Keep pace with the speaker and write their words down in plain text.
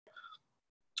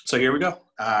So here we go.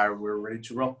 We're ready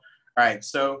to roll. All right,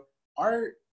 so our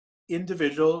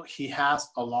individual, he has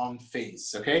a long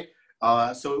face, okay?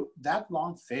 So that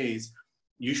long face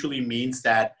usually means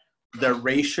that the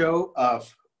ratio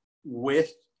of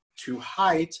width to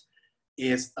height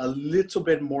is a little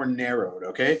bit more narrowed,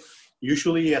 okay?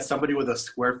 Usually as somebody with a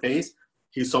square face,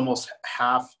 he's almost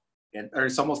half, or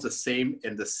it's almost the same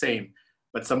and the same.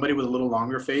 But somebody with a little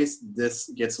longer face, this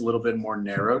gets a little bit more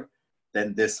narrowed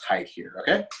than this height here,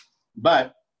 okay?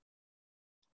 But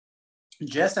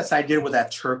just as I did with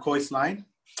that turquoise line,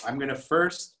 I'm gonna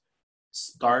first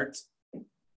start.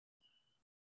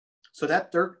 So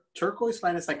that turquoise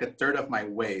line is like a third of my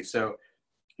way. So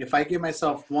if I give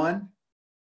myself 1,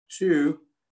 2,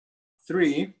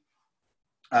 3,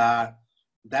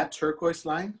 that turquoise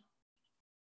line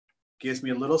gives me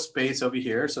a little space over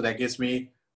here. So that gives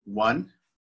me 1,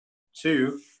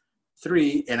 2,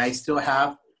 3, and I still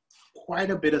have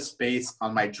quite a bit of space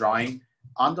on my drawing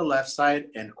on the left side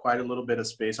and quite a little bit of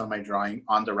space on my drawing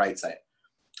on the right side.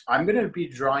 I'm gonna be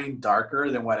drawing darker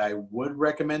than what I would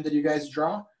recommend that you guys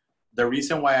draw. The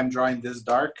reason why I'm drawing this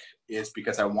dark is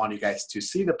because I want you guys to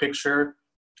see the picture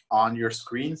on your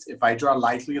screens. If I draw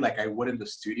lightly like I would in the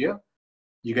studio,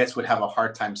 you guys would have a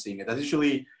hard time seeing it. That's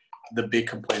usually the big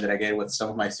complaint that I get with some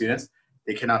of my students.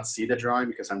 They cannot see the drawing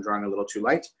because I'm drawing a little too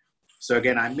light. So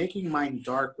again, I'm making mine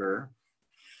darker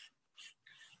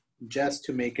just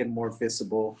to make it more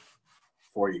visible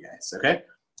for you guys, okay?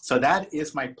 So that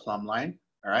is my plumb line,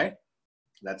 all right?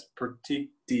 That's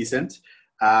pretty decent.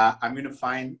 I'm gonna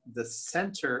find the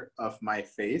center of my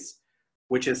face,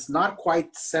 which is not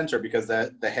quite center because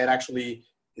the head actually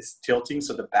is tilting,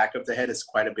 so the back of the head is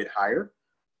quite a bit higher.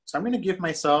 So I'm gonna give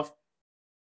myself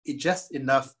just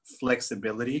enough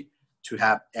flexibility to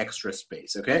have extra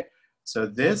space, okay? So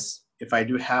this, if I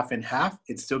do half and half,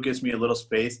 it still gives me a little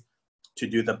space to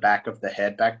do the back of the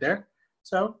head back there.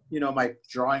 So, you know, my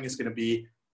drawing is gonna be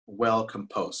well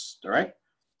composed, all right?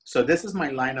 So this is my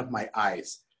line of my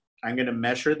eyes. I'm gonna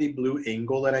measure the blue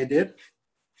angle that I did,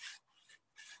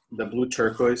 the blue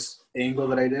turquoise angle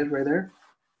that I did right there.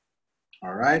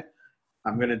 All right,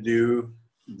 I'm gonna do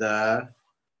the,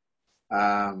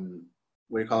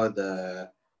 what do you call it,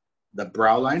 the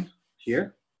brow line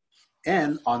here.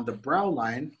 And on the brow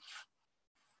line,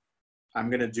 I'm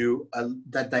gonna do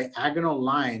that diagonal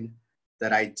line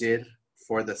that I did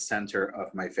for the center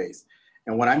of my face.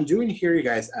 And what I'm doing here, you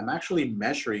guys, I'm actually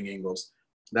measuring angles.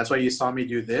 That's why you saw me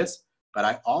do this, but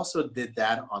I also did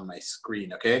that on my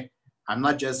screen, okay? I'm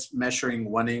not just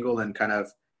measuring one angle and kind of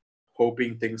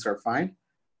hoping things are fine.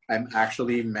 I'm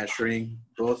actually measuring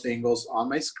both angles on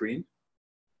my screen,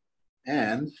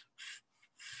 and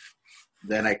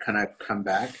then I kind of come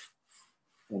back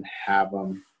and have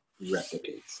them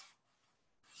replicate.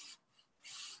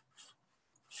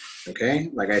 Okay,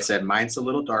 like I said, mine's a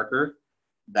little darker.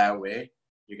 That way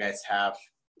you guys have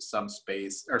some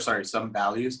space, or sorry, some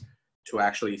values to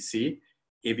actually see.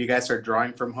 If you guys are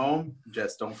drawing from home,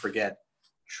 just don't forget,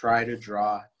 try to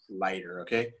draw lighter,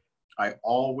 okay? I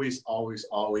always, always,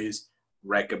 always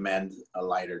recommend a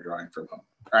lighter drawing from home,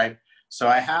 all right? So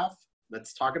I have,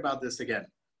 let's talk about this again.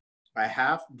 I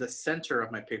have the center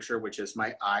of my picture, which is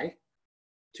my eye,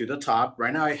 to the top.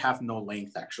 Right now I have no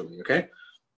length actually, okay?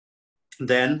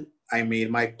 Then I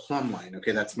made my plumb line,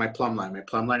 okay? That's my plumb line. My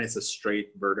plumb line is a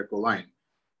straight vertical line,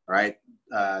 all right?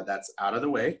 That's out of the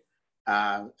way.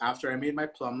 After I made my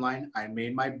plumb line, I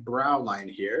made my brow line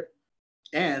here,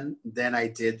 and then I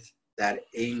did that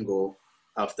angle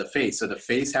of the face. So the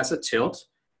face has a tilt,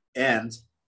 and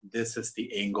this is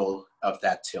the angle of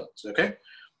that tilt, okay?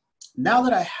 Now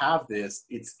that I have this,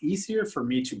 it's easier for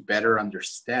me to better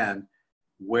understand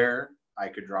where I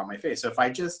could draw my face. So if I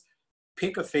just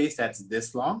pick a face that's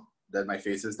this long, then my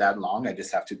face is that long, I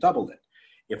just have to double it.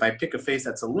 If I pick a face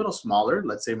that's a little smaller,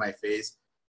 let's say my face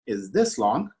is this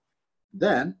long,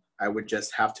 then I would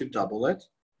just have to double it,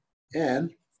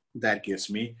 and that gives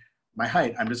me my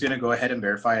height. I'm just gonna go ahead and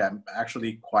verify I'm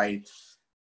actually quite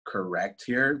correct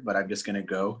here, but I'm just gonna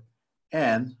go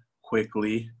and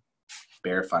quickly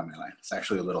verify my line. It's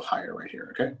actually a little higher right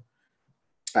here, okay?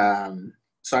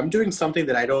 So I'm doing something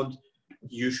that I don't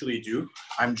usually do.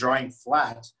 I'm drawing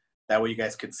flat, that way you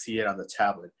guys could see it on the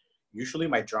tablet. Usually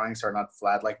my drawings are not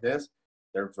flat like this,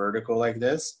 they're vertical like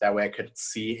this, that way I could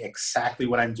see exactly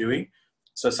what I'm doing.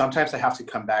 So sometimes I have to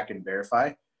come back and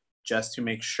verify just to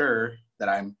make sure that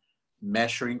I'm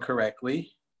measuring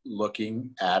correctly,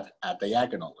 looking at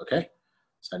diagonal, okay?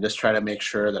 So I'm just trying to make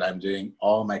sure that I'm doing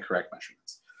all my correct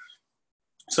measurements.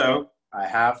 So I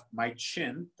have my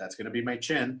chin, that's gonna be my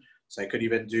chin. So I could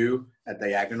even do a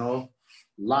diagonal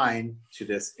line to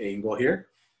this angle here,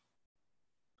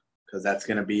 because that's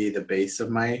going to be the base of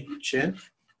my chin.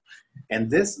 And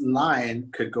this line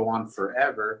could go on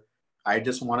forever. I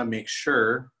just want to make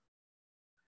sure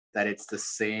that it's the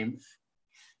same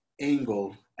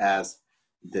angle as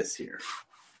this here.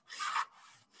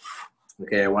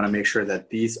 Okay, I want to make sure that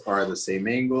these are the same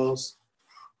angles.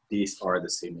 These are the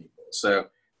same angles. So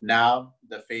now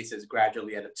the face is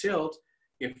gradually at a tilt.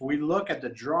 If we look at the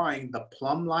drawing, the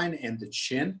plumb line and the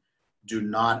chin do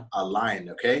not align,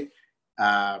 okay?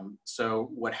 So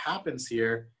what happens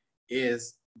here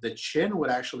is the chin would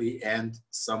actually end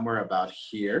somewhere about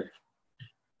here.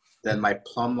 Then my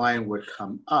plumb line would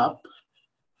come up.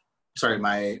 Sorry,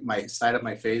 my side of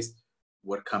my face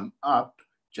would come up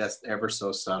just ever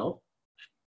so subtle.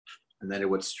 And then it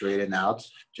would straighten out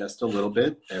just a little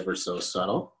bit, ever so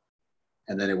subtle.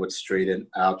 And then it would straighten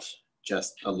out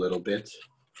just a little bit,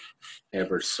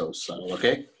 ever so subtle,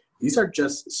 okay? These are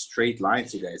just straight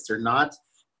lines, you guys.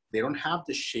 They don't have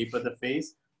the shape of the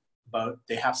face, but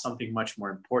they have something much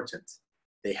more important.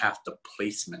 They have the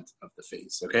placement of the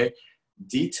face, okay?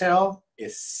 Detail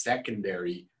is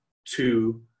secondary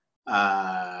to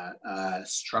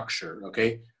structure,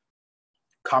 okay?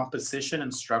 Composition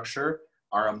and structure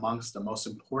are amongst the most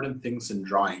important things in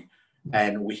drawing.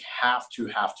 And we have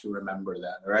to remember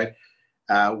that, all right?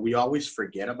 We always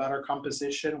forget about our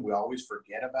composition. We always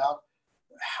forget about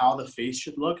how the face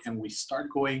should look, and we start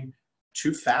going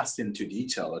too fast into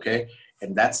detail, okay?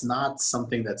 And that's not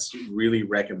something that's really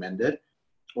recommended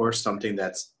or something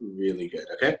that's really good,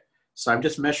 okay? So I'm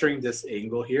just measuring this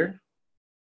angle here.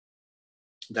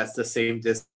 That's the same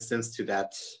distance to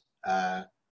that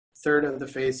third of the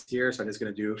face here. So I'm just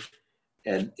gonna do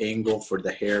an angle for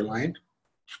the hairline.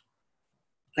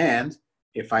 And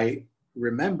if I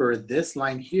remember, this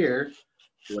line here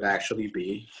would actually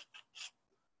be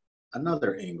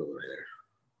another angle right there.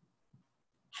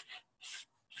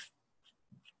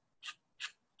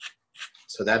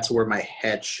 So that's where my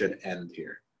head should end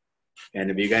here. And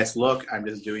if you guys look, I'm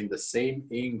just doing the same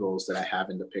angles that I have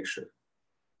in the picture.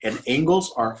 And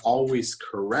angles are always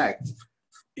correct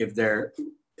if they're,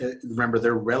 remember,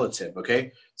 they're relative,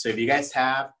 okay? So if you guys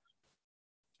have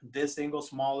this angle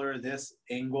smaller, this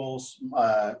angle's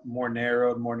more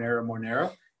narrow,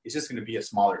 it's just gonna be a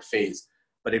smaller face.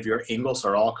 But if your angles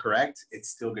are all correct, it's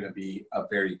still gonna be a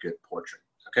very good portrait,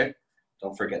 okay?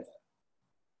 Don't forget that.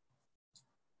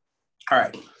 All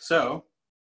right, so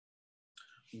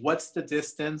what's the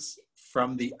distance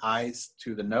from the eyes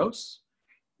to the nose?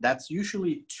 That's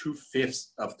usually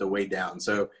 2/5 of the way down.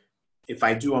 So if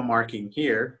I do a marking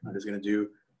here, I'm just gonna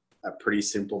do a pretty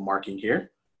simple marking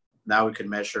here. Now we can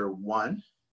measure 1,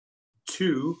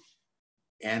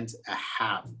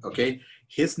 2.5, okay?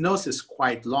 His nose is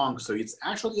quite long, so it's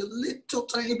actually a little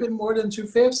tiny bit more than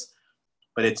 2/5,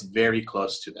 but it's very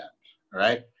close to that, all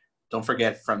right? Don't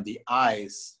forget, from the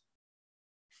eyes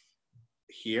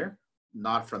here,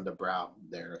 not from the brow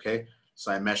there, okay?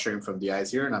 So I'm measuring from the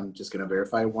eyes here, and I'm just gonna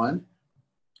verify 1,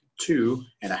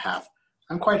 2.5.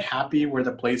 I'm quite happy where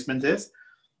the placement is.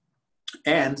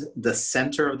 And the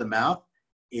center of the mouth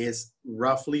is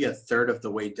roughly 1/3 of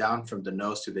the way down from the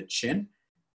nose to the chin.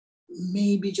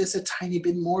 Maybe just a tiny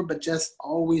bit more, but just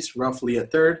always roughly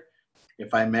 1/3.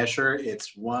 If I measure,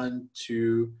 it's 1,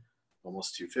 2,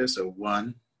 almost 2/5, so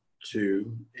 1,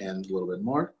 2, and a little bit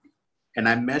more. And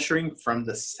I'm measuring from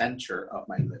the center of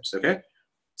my lips, okay?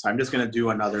 So I'm just gonna do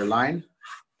another line.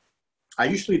 I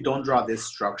usually don't draw this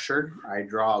structure. I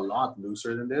draw a lot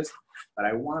looser than this, but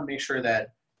I wanna make sure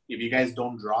that if you guys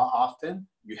don't draw often,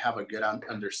 you have a good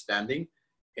understanding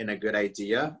and a good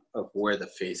idea of where the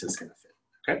face is gonna fit,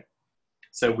 okay?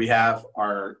 So we have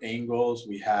our angles,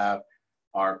 we have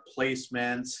our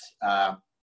placements.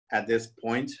 At this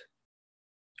point,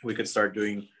 we could start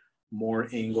doing more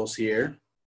angles here.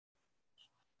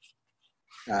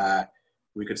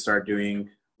 We could start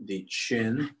doing the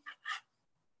chin.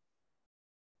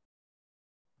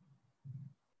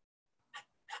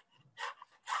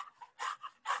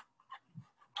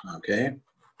 Okay,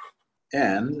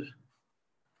 and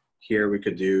here we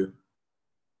could do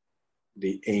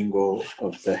the angle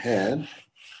of the head.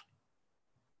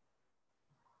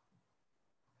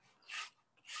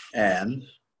 And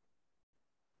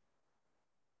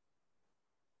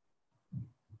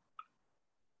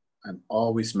I'm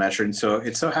always measuring. So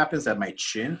it so happens that my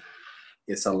chin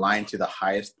is aligned to the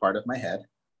highest part of my head.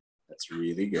 That's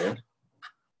really good.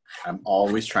 I'm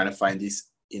always trying to find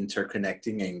these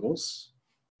interconnecting angles.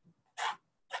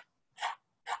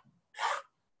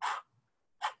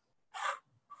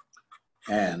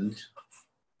 And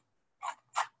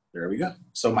there we go.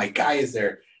 So my guy is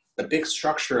there. The big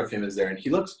structure of him is there, and he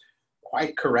looks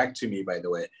quite correct to me, by the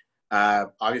way.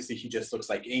 Obviously, he just looks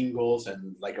like angles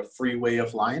and like a freeway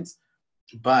of lines,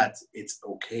 but it's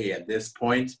okay at this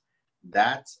point.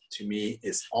 That, to me,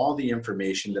 is all the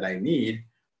information that I need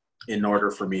in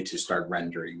order for me to start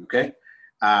rendering, okay?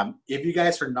 If you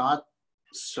guys are not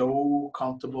so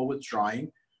comfortable with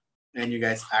drawing and you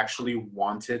guys actually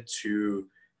wanted to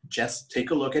just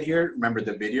take a look at here, remember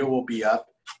the video will be up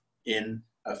in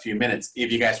a few minutes.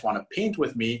 If you guys want to paint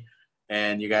with me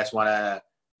and you guys want to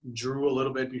drew a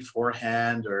little bit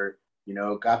beforehand, or you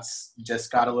know,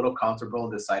 just got a little comfortable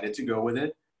and decided to go with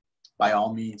it, by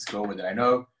all means go with it. I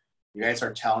know you guys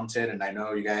are talented and I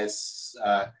know you guys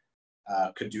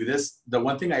could do this. The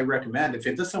one thing I recommend, if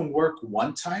it doesn't work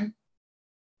one time,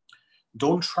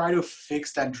 don't try to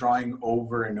fix that drawing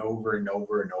over and over and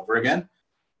over and over again.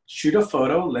 Shoot a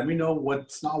photo, let me know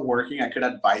what's not working. I could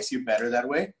advise you better that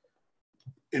way.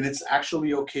 And it's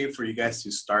actually okay for you guys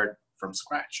to start from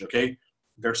scratch, okay?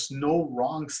 There's no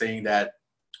wrong saying that,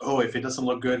 oh, if it doesn't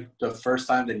look good the first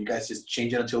time, then you guys just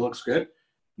change it until it looks good.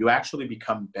 You actually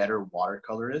become better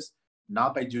watercolorists,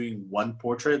 not by doing one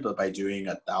portrait, but by doing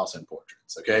 1,000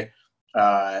 portraits, okay?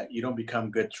 You don't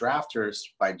become good drafters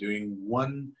by doing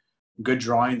one good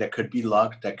drawing that could be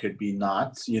luck, that could be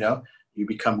not, you know? You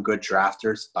become good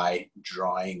drafters by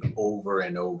drawing over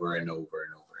and over and over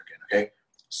and over again, okay?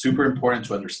 Super important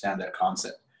to understand that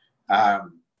concept.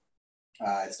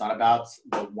 It's not about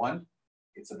the one,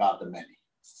 it's about the many,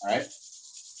 all right?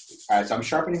 All right, so I'm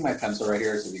sharpening my pencil right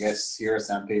here. So if you guys hear a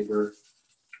sandpaper,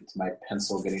 it's my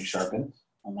pencil getting sharpened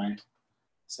on my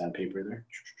sandpaper there.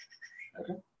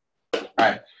 Okay. All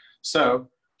right, so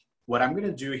what I'm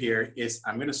gonna do here is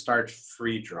I'm gonna start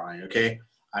free drawing, okay?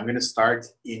 I'm gonna start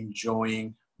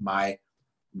enjoying my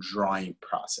drawing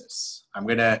process. I'm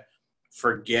gonna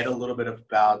forget a little bit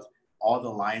about all the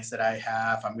lines that I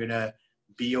have. I'm gonna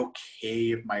be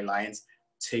okay if my lines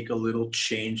take a little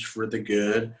change for the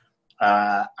good.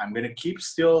 I'm gonna keep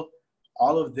still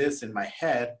all of this in my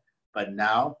head, but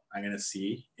now I'm gonna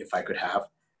see if I could have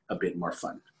a bit more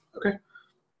fun, okay?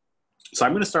 So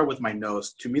I'm gonna start with my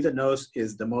nose. To me, the nose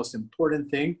is the most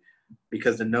important thing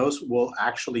because the nose will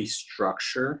actually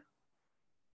structure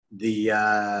the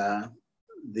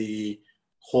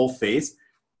whole face.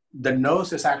 The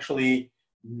nose is actually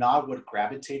not what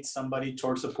gravitates somebody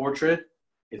towards the portrait.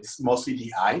 It's mostly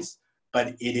the eyes,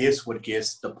 but it is what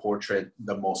gives the portrait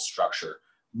the most structure.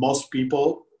 Most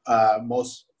people,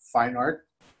 most fine art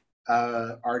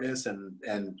artists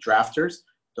and drafters,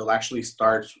 they'll actually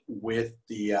start with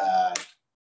the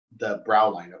brow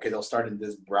line. Okay, they'll start in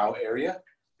this brow area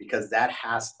because that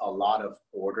has a lot of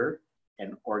order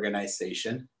and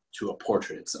organization to a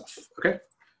portrait itself. Okay,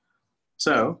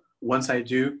 so once I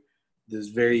do this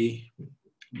very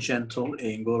gentle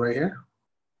angle right here,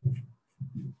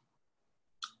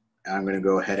 I'm going to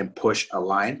go ahead and push a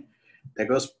line that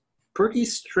goes pretty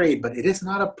straight, but it's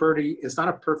not a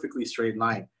perfectly straight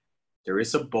line. There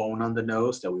is a bone on the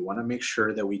nose that we want to make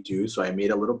sure that we do. So I made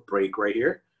a little break right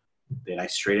here. Then I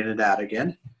straighten it out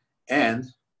again. And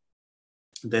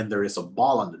then there is a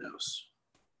ball on the nose.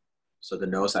 So the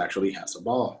nose actually has a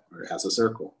ball, or it has a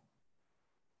circle.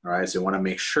 All right, so we want to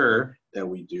make sure that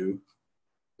we do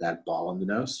that ball on the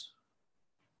nose.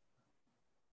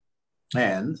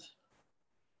 And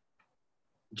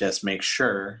just make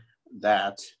sure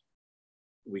that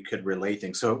we could relate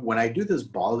things. So when I do this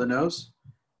ball of the nose,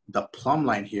 the plumb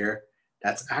line here,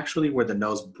 that's actually where the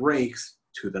nose breaks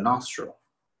to the nostril.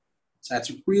 So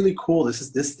that's really cool.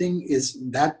 This thing is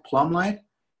that plumb line.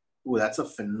 Ooh, that's a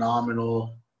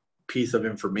phenomenal piece of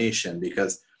information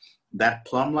because that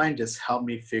plumb line just helped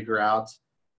me figure out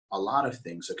a lot of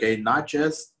things. Okay, not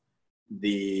just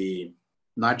you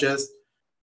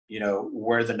know,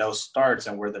 where the nose starts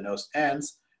and where the nose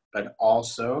ends, but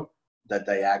also the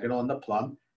diagonal and the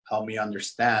plumb help me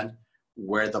understand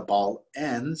where the ball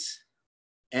ends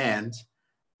and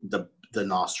the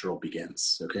nostril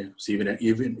begins. Okay, so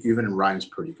even rhymes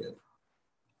pretty good.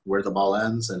 Where the ball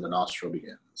ends and the nostril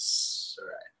begins. All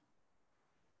right,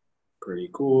 pretty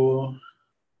cool.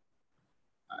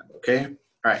 Okay,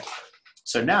 all right.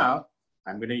 So now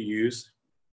I'm going to use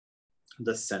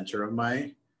the center of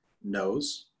my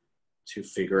nose to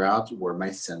figure out where my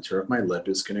center of my lip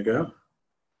is going to go.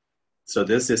 So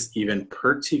this is even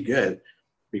pretty good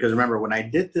because remember when I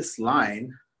did this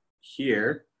line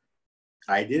here,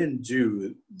 I didn't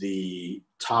do the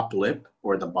top lip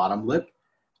or the bottom lip.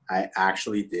 I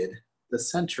actually did the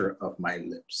center of my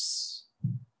lips.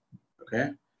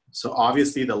 Okay, so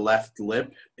obviously the left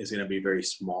lip is going to be very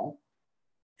small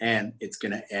and it's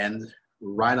going to end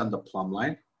right on the plumb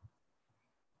line.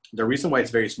 The reason why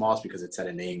it's very small is because it's at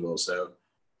an angle. So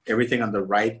everything on the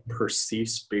right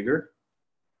perceives bigger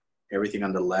everything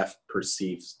on the left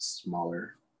perceives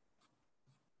smaller.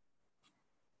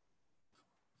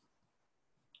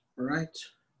 All right.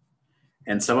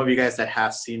 And some of you guys that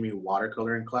have seen me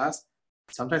watercolor in class,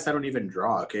 sometimes I don't even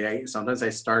draw, okay? Sometimes I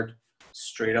start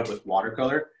straight up with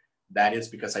watercolor. That is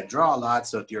because I draw a lot,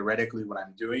 so theoretically what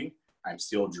I'm doing, I'm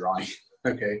still drawing,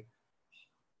 okay?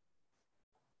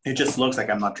 It just looks like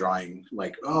I'm not drawing.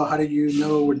 Like, oh, how do you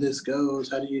know where this goes?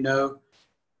 How do you know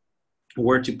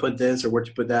where to put this or where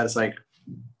to put that? It's like,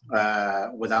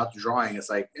 without drawing, it's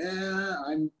like,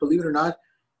 believe it or not,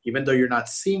 even though you're not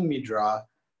seeing me draw,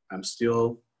 I'm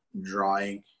still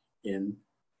drawing in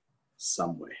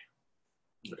some way,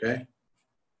 okay?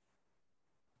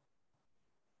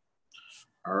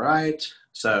 All right,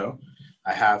 so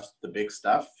I have the big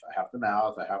stuff, I have the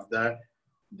mouth, I have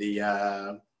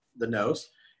the nose,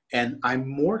 and I'm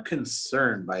more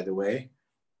concerned, by the way,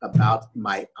 about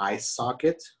my eye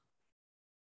socket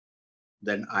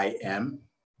than I am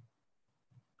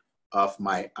of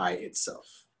my eye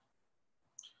itself.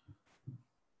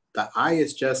 The eye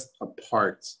is just a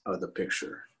part of the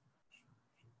picture.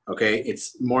 Okay,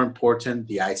 it's more important,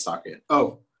 the eye socket.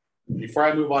 Oh, before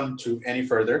I move on to any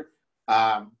further,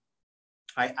 I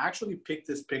actually picked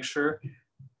this picture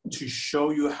to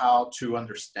show you how to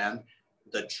understand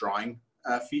the drawing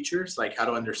features, like how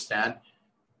to understand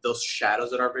those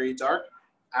shadows that are very dark.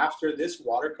 After this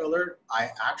watercolor, I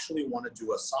actually want to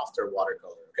do a softer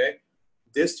watercolor, okay?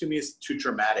 This to me is too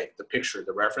dramatic, the picture,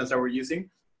 the reference that we're using.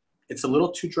 It's a little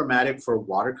too dramatic for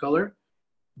watercolor,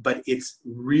 but it's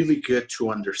really good to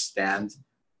understand.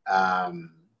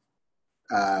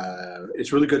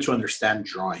 It's really good to understand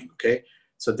drawing, okay?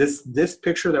 So this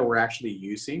picture that we're actually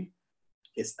using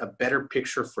is a better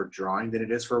picture for drawing than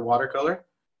it is for watercolor.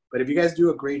 But if you guys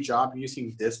do a great job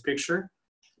using this picture,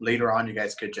 later on you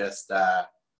guys could just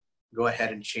go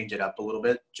ahead and change it up a little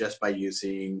bit just by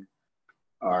using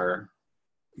a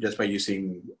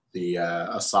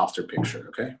softer picture,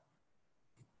 okay?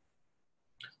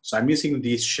 So I'm using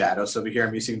these shadows over here.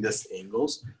 I'm using these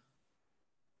angles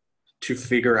to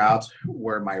figure out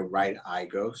where my right eye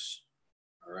goes,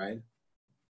 all right?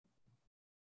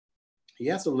 He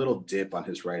has a little dip on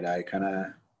his right eye, kind of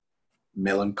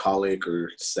melancholic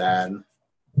or sad.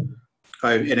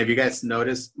 And if you guys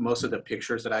notice, most of the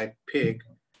pictures that I pick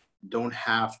don't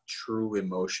have true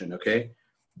emotion, okay?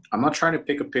 I'm not trying to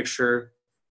pick a picture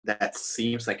that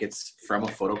seems like it's from a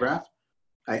photograph.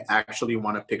 I actually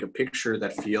want to pick a picture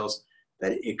that feels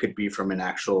that it could be from an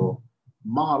actual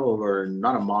model, or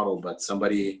not a model, but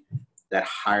somebody that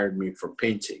hired me for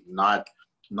painting, not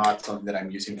something that I'm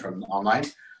using from online.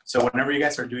 So whenever you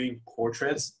guys are doing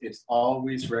portraits, it's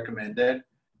always recommended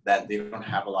that they don't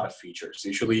have a lot of features.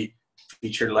 Usually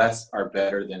featureless are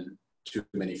better than too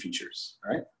many features,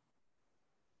 all right?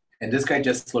 And this guy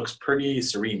just looks pretty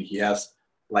serene. He has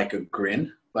like a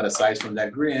grin, but aside from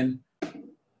that grin,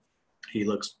 he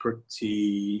looks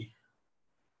pretty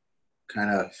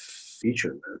kind of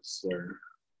featureless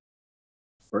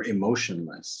or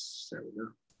emotionless. There we go.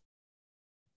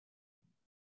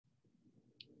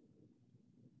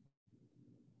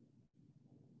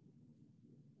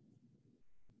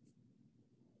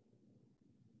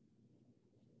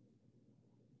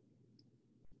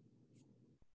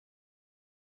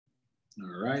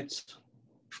 All right.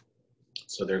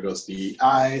 So there goes the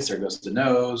eyes, there goes the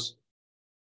nose,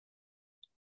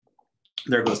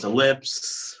 there goes the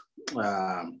lips.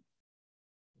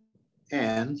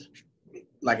 And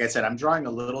like I said, I'm drawing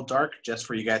a little dark just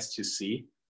for you guys to see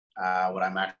what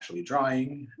I'm actually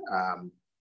drawing.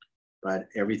 But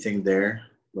everything there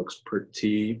looks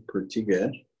pretty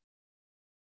good,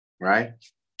 right?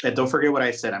 And don't forget what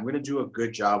I said. I'm going to do a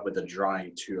good job with the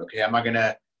drawing too, okay? I'm not going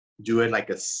to do it like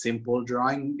a simple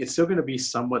drawing. It's still going to be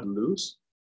somewhat loose,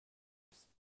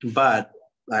 but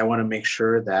I want to make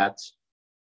sure that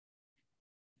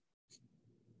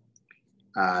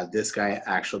this guy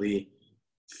actually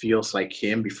feels like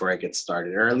him before I get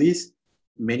started, or at least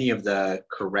many of the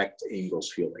correct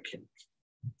angles feel like him.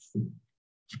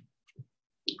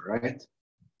 All right?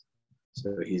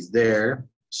 So he's there.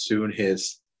 Soon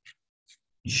his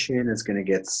chin is going to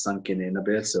get sunken in a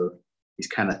bit, so he's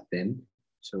kind of thin.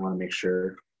 So I want to make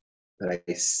sure that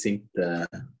I sink the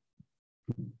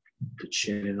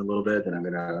chin in a little bit. Then I'm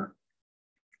going to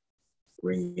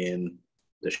bring in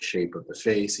the shape of the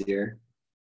face here.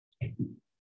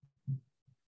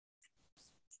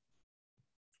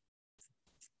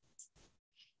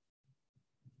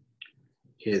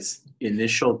 His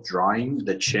initial drawing,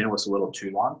 the chin was a little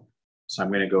too long. So I'm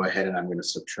going to go ahead and I'm going to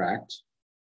subtract.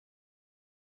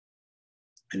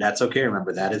 And that's okay.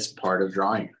 Remember, that is part of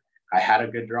drawing. I had a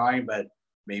good drawing, but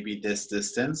maybe this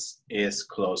distance is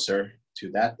closer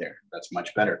to that there. That's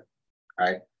much better, all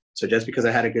right? So just because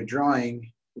I had a good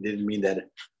drawing, it didn't mean that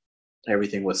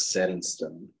everything was set in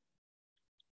stone.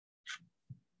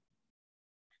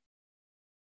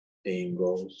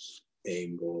 Angles,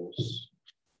 angles,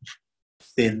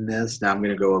 thinness. Now I'm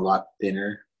gonna go a lot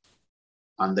thinner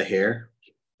on the hair.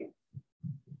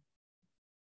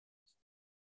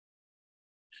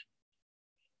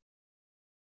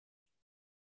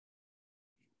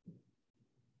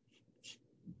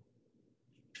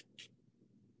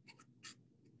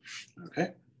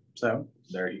 Okay, so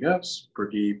there he goes.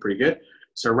 Pretty good.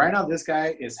 So right now, this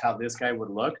guy is how this guy would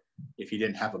look if he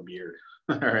didn't have a beard.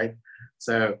 All right.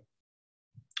 So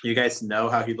you guys know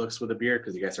how he looks with a beard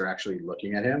because you guys are actually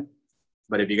looking at him.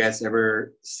 But if you guys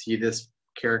ever see this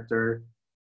character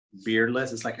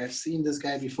beardless, it's like, I've seen this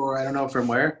guy before. I don't know from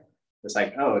where. It's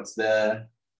like, oh, it's the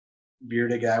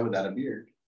bearded guy without a beard.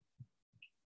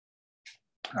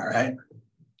 All right.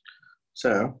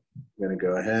 So I'm going to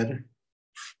go ahead.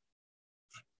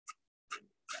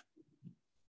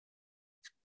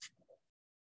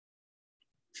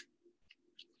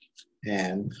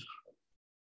 And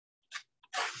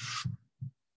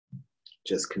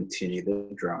just continue the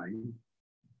drawing.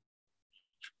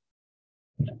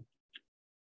 All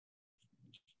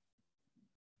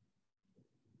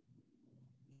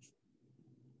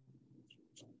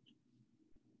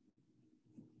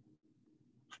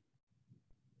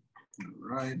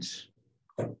right.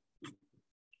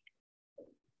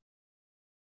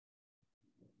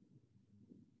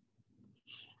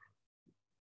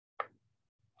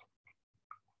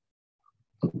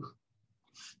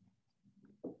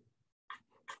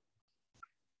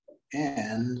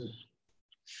 And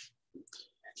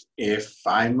if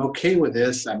I'm okay with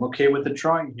this, I'm okay with the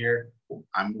drawing here,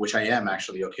 which I am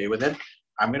actually okay with it.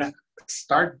 I'm gonna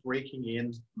start breaking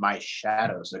in my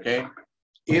shadows, okay?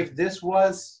 If this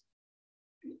was,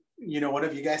 one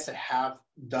of you guys that have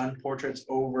done portraits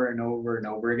over and over and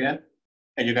over again,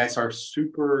 and you guys are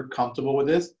super comfortable with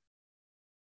this,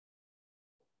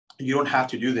 you don't have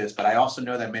to do this, but I also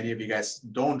know that many of you guys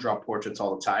don't draw portraits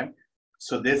all the time.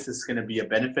 So this is gonna be a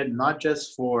benefit, not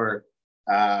just for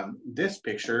this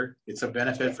picture, it's a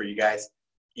benefit for you guys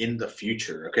in the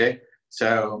future, okay?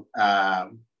 So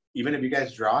even if you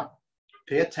guys draw,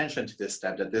 pay attention to this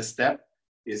step, that this step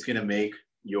is gonna make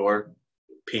your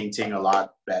painting a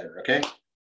lot better, okay?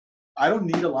 I don't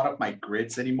need a lot of my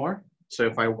grids anymore. So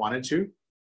if I wanted to,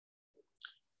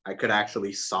 I could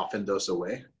actually soften those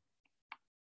away.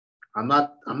 I'm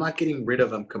not getting rid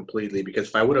of them completely because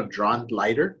if I would have drawn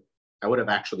lighter, I would have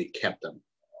actually kept them.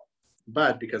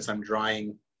 But because I'm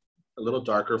drawing a little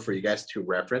darker for you guys to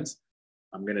reference,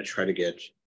 I'm gonna try to get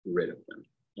rid of them,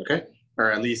 okay?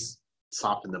 Or at least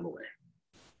soften them away.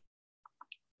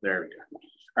 There we go.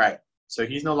 All right, so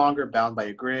he's no longer bound by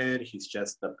a grid. He's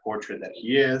just the portrait that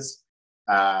he is.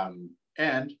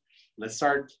 And let's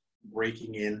start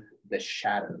breaking in the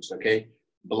shadows, okay?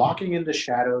 Blocking in the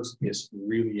shadows is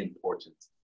really important.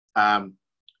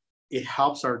 It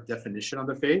helps our definition on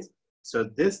the face. So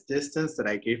this distance that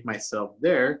I gave myself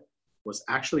there was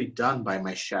actually done by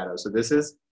my shadow. So this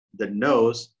is the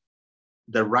nose,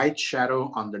 the right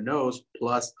shadow on the nose,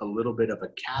 plus a little bit of a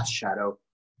cast shadow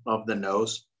of the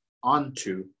nose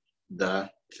onto the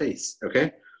face,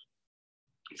 okay?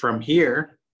 From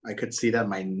here, I could see that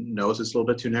my nose is a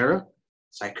little bit too narrow,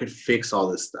 so I could fix all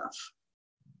this stuff,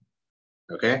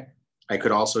 okay? I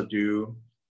could also do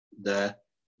the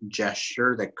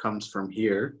gesture that comes from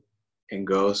here and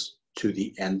goes to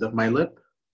the end of my lip,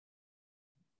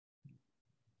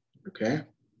 okay?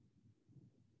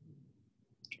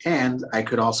 And I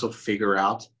could also figure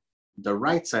out the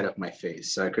right side of my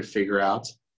face. So I could figure out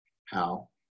how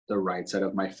the right side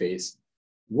of my face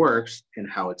works and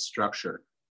how it's structured.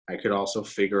 I could also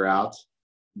figure out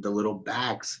the little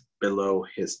bags below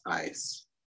his eyes.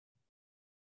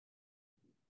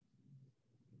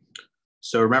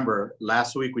 So remember,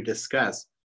 last week we discussed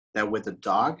that with the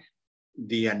dog,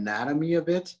 the anatomy of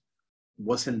it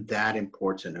wasn't that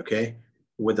important, okay?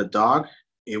 With the dog,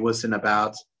 it wasn't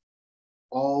about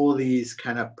all these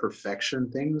kind of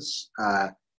perfection things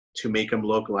to make him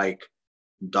look like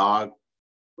dog,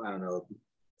 I don't know,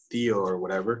 Theo or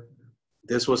whatever.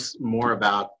 This was more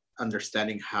about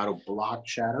understanding how to block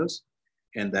shadows,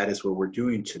 and that is what we're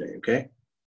doing today, okay?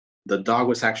 The dog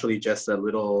was actually just a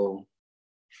little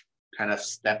kind of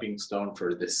stepping stone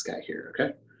for this guy here,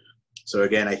 okay? So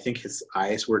again, I think his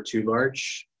eyes were too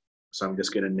large, so I'm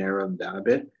just gonna narrow them down a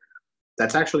bit.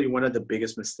 That's actually one of the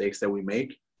biggest mistakes that we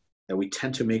make, that we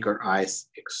tend to make our eyes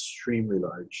extremely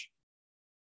large.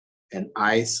 And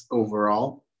eyes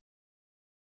overall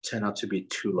tend not to be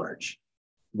too large.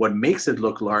 What makes it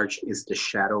look large is the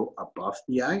shadow above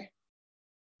the eye,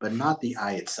 but not the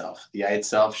eye itself. The eye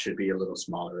itself should be a little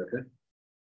smaller, okay?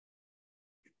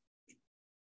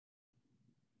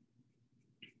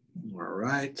 All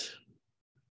right.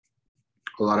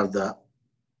 A lot of the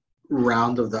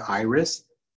round of the iris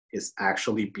is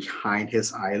actually behind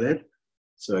his eyelid.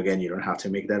 So again, you don't have to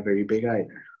make that very big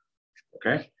either.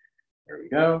 Okay, there we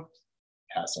go.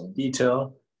 Has some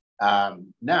detail.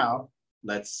 Now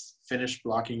let's finish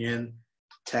blocking in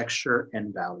texture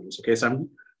and values. Okay, so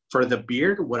for the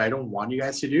beard, what I don't want you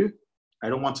guys to do, I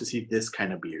don't want to see this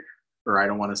kind of beard, or I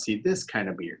don't want to see this kind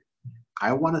of beard.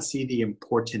 I want to see the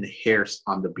important hairs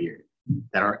on the beard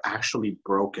that are actually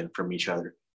broken from each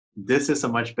other. This is a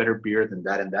much better beard than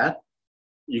that and that.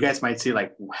 You guys might see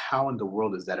like, how in the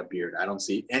world is that a beard? I don't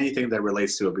see anything that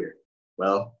relates to a beard.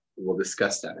 Well, we'll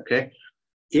discuss that, okay?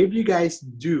 If you guys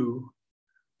do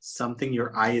something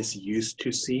your eye is used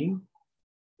to seeing,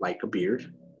 like a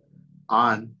beard,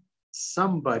 on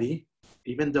somebody,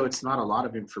 even though it's not a lot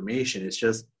of information, it's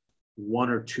just one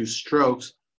or two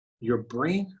strokes, your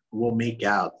brain will make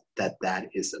out that that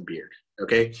is a beard,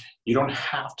 okay? You don't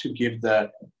have to give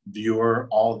the viewer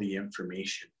all the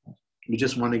information. You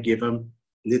just want to give them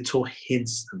little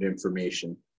hints of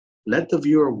information. Let the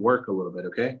viewer work a little bit,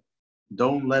 okay?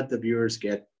 Don't let the viewers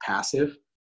get passive.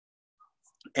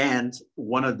 And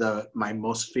one of my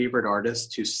most favorite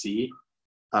artists to see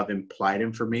of implied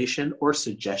information or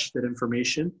suggested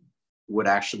information would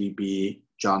actually be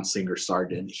John Singer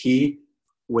Sargent. He,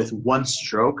 with one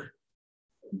stroke,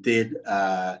 did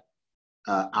a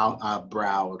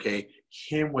brow, okay?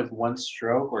 Him with one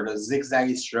stroke, or the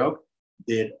zigzaggy stroke,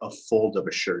 did a fold of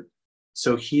a shirt.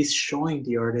 So he's showing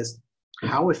the artist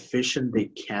how efficient they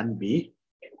can be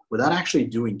without actually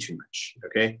doing too much,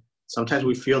 okay? Sometimes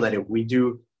we feel that if we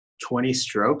do 20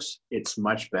 strokes, it's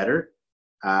much better.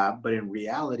 But in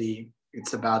reality,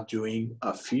 it's about doing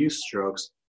a few strokes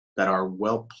that are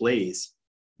well placed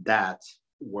that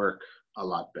work a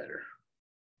lot better,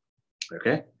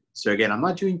 okay? So again, I'm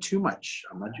not doing too much.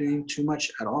 I'm not doing too much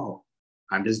at all.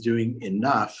 I'm just doing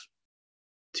enough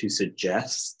to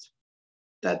suggest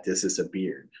that this is a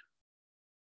beard,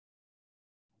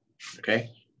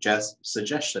 okay? Just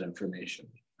suggested information.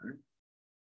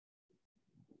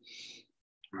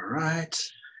 All right,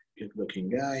 good looking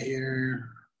guy here.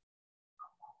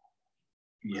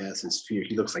 He has his fear.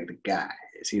 He looks like the guy.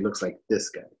 He looks like this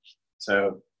guy.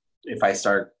 So if I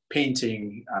start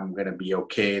painting, I'm gonna be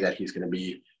okay that he's gonna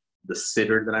be the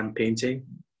sitter that I'm painting.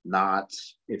 Not,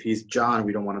 if he's John,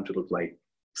 we don't want him to look like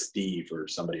Steve or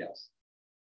somebody else.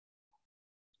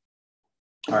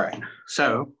 All right,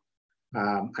 so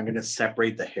I'm gonna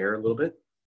separate the hair a little bit.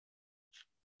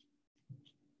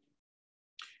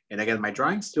 And again, my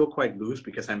drawing's still quite loose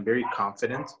because I'm very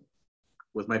confident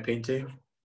with my painting.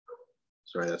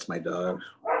 Sorry, that's my dog.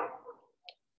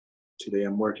 Today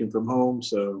I'm working from home,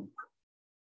 so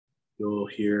you'll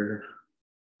hear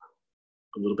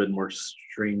a little bit more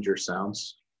stranger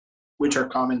sounds, which are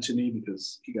common to me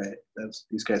because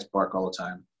these guys bark all the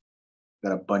time.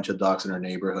 Got a bunch of dogs in our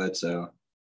neighborhood, so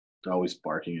they're always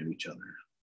barking at each other,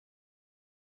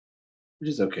 which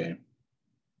is okay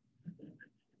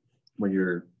when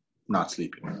you're not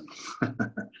sleeping.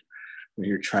 When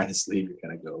you're trying to sleep, you're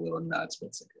gonna go a little nuts, but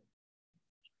it's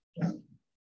okay.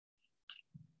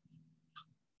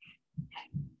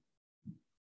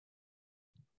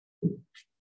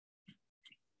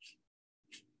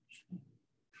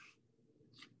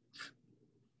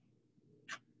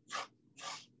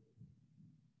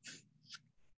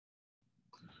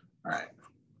 All right.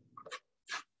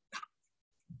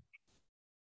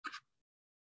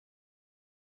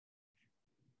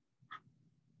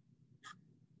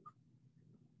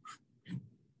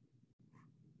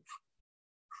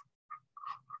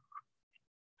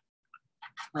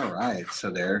 All right,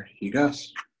 so there he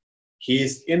goes.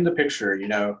 He's in the picture, you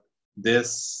know,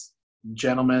 this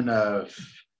gentleman of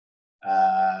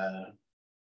I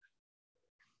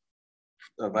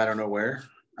don't know where,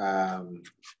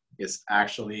 is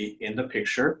actually in the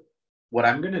picture. What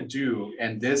I'm gonna do,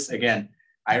 and this again,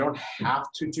 I don't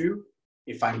have to do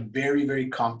if I'm very, very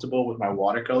comfortable with my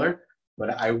watercolor, but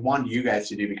I want you guys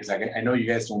to do because I know you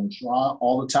guys don't draw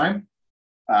all the time.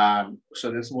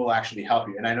 So this will actually help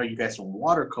you. And I know you guys don't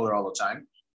watercolor all the time,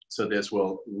 so this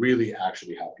will really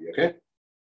actually help you, okay?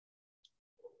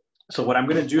 So what I'm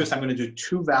gonna do is I'm gonna do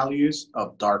two values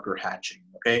of darker hatching,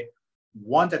 okay?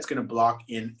 One that's gonna block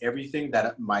in everything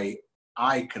that my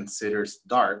eye considers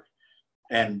dark,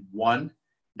 and one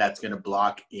that's gonna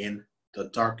block in the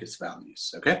darkest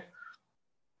values, okay?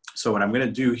 So what I'm gonna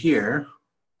do here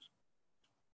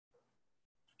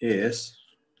is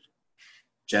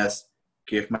just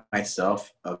give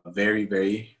myself a very,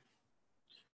 very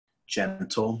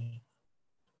gentle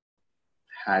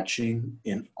hatching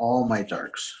in all my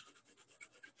darks.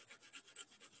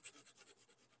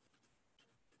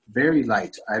 Very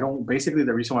light. Basically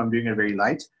the reason why I'm doing it very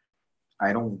light,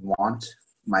 I don't want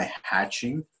my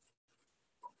hatching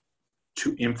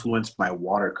to influence my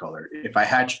watercolor. If I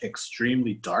hatch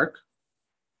extremely dark,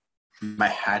 my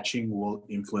hatching will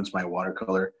influence my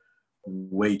watercolor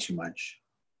way too much.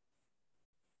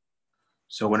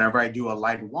 So whenever I do a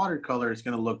light watercolor, it's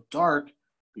going to look dark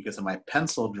because of my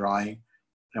pencil drawing.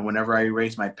 And whenever I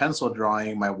erase my pencil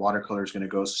drawing, my watercolor is going to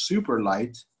go super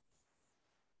light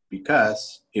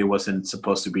because it wasn't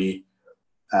supposed to be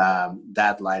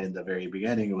that light in the very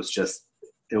beginning. It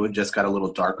would just got a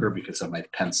little darker because of my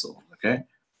pencil, okay?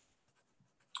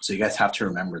 So you guys have to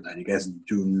remember that. You guys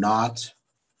do not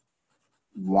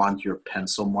want your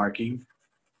pencil marking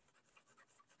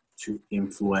to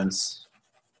influence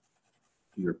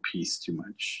your piece too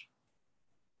much.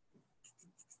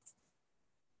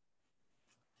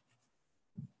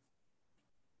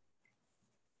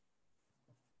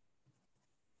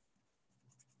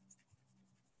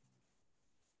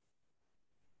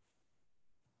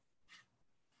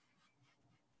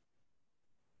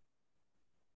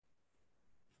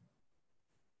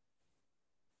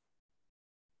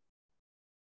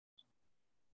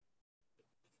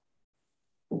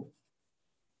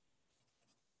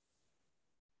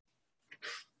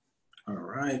 All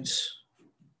right.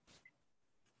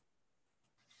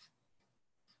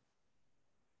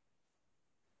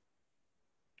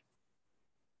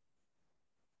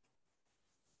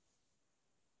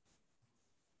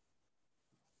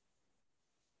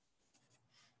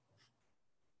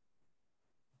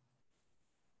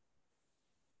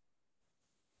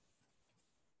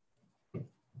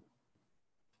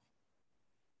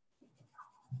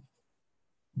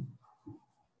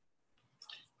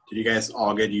 Did you guys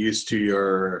all get used to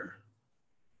your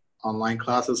online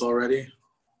classes already?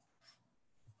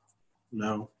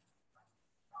 No?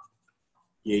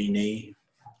 Yay, nay?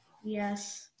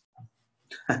 Yes.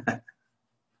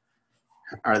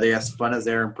 Are they as fun as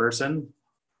they're in person?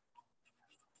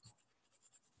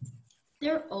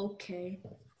 They're okay.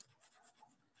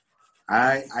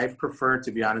 I prefer,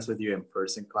 to be honest with you,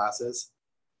 in-person classes.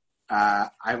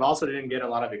 I've also didn't get a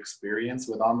lot of experience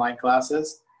with online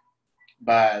classes,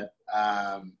 but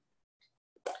I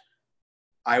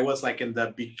was like in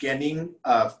the beginning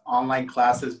of online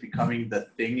classes becoming the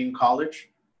thing in college.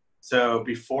 So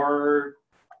before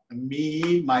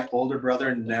me, my older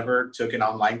brother never took an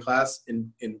online class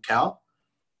in Cal.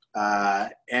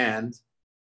 And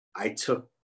I took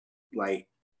like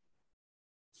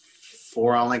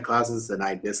 4 online classes and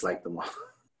I disliked them all.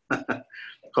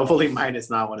 Hopefully mine is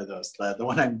not one of those, the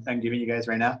one I'm giving you guys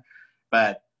right now.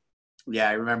 But yeah,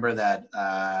 I remember that,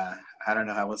 I don't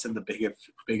know, I wasn't the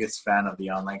biggest fan of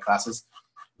the online classes.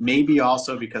 Maybe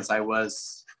also because I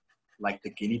was like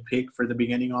the guinea pig for the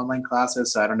beginning online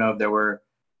classes. So I don't know if they were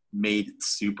made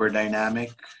super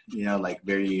dynamic, you know, like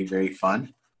very, very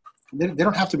fun. They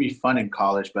don't have to be fun in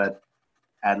college, but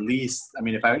at least, I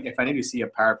mean, if I need to see a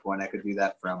PowerPoint, I could do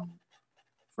that from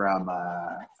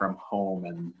home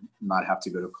and not have to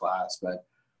go to class. But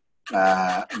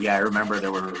yeah, I remember they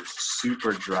were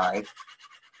super dry.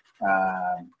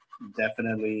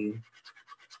 Definitely,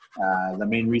 the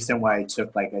main reason why I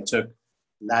took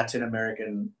Latin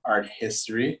American art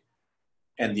history,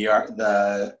 and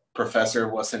the professor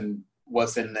wasn't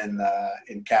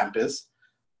in campus.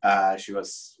 She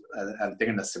was, I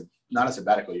think, not a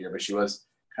sabbatical year, but she was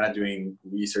kind of doing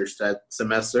research that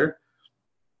semester.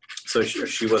 So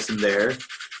she wasn't there.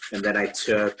 And then I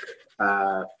took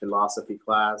philosophy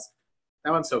class.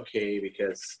 That one's okay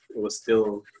because it was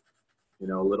still, you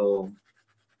know, a little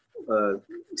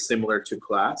similar to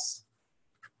class.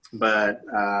 But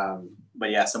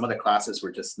yeah, some of the classes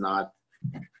were just not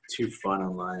too fun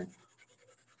online.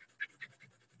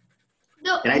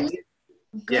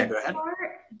 Yeah, go ahead.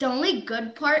 The only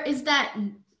good part is that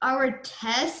our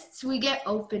tests, we get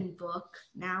open book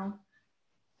now.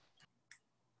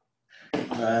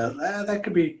 That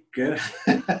could be good.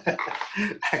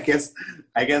 I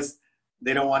guess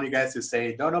they don't want you guys to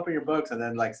say don't open your books, and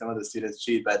then like some of the students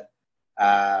cheat. But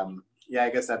yeah, I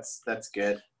guess that's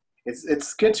good.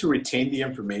 It's good to retain the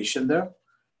information though,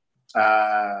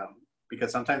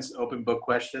 because sometimes open book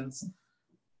questions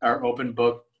or open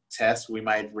book tests, we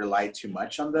might rely too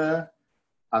much on the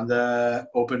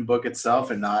open book itself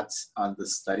and not on the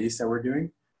studies that we're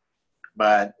doing.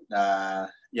 But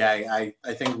yeah,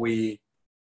 I think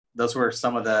those were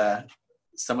some of the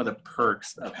some of the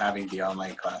perks of having the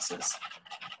online classes,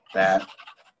 that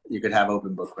you could have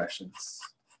open book questions.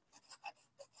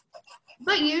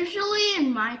 But usually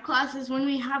in my classes, when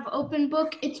we have open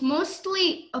book, it's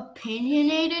mostly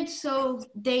opinionated, so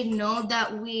they know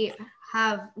that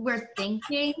we're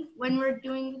thinking when we're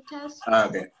doing the test.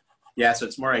 Okay. Yeah, so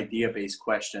it's more idea-based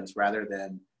questions rather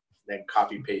than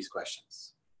copy-paste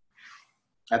questions.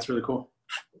 That's really cool.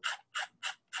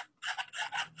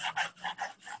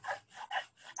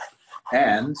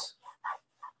 And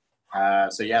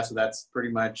so that's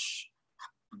pretty much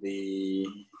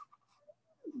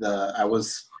I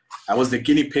was the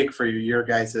guinea pig for your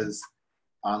guys'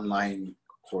 online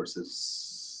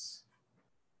courses,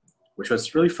 which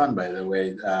was really fun, by the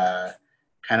way.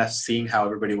 Kind of seeing how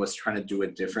everybody was trying to do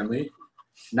it differently.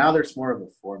 Now there's more of a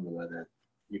formula that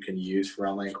you can use for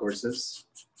online courses.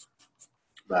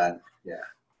 But yeah,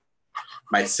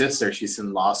 my sister, she's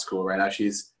in law school right now.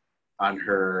 She's on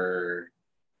her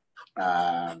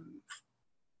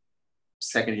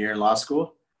second year in law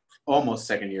school, almost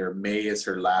second year. May is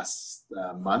her last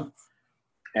month,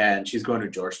 and she's going to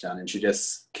Georgetown. And she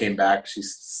just came back.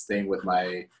 She's staying with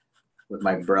my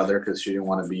brother because she didn't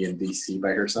want to be in DC by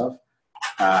herself.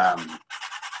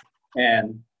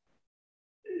 And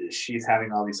she's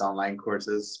having all these online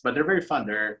courses, but they're very fun.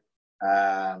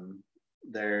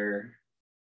 They're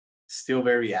still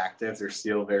very active. They're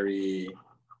still very,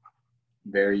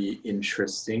 very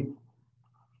interesting.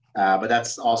 But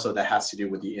that has to do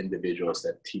with the individuals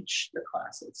that teach the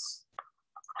classes.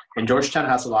 And Georgetown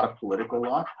has a lot of political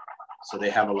law, so they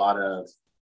have a lot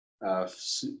of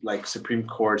like Supreme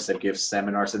Courts that give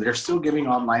seminars, and they're still giving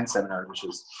online seminars,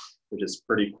 which is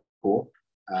pretty cool.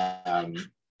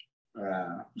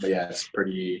 But yeah, it's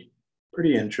pretty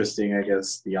interesting, I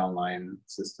guess, the online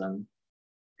system.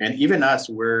 And even us,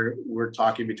 we're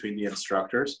talking between the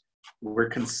instructors. We're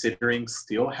considering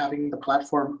still having the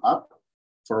platform up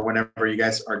for whenever you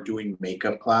guys are doing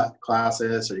makeup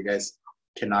classes, or you guys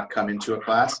cannot come into a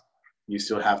class. You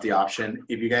still have the option.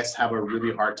 If you guys have a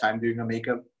really hard time doing a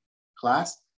makeup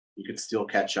class, you could still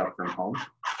catch up from home.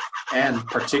 And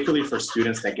particularly for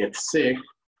students that get sick,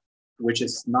 which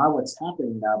is not what's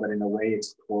happening now, but in a way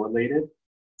it's correlated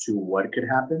to what could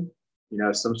happen. You know,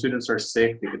 if some students are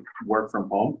sick, they could work from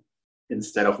home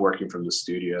instead of working from the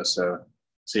studio. So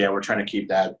yeah, we're trying to keep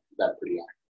that pretty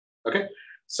active. Okay,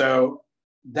 so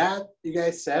that you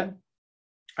guys said,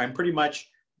 I'm pretty much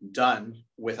done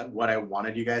with what I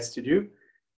wanted you guys to do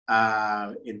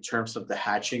in terms of the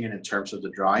hatching and in terms of the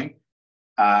drawing,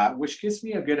 which gives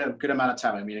me a good amount of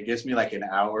time. I mean, it gives me like an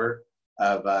hour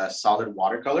of solid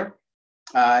watercolor.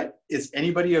 Is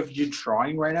anybody of you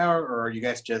drawing right now, or are you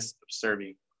guys just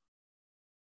observing?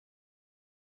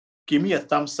 Give me a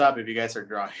thumbs up if you guys are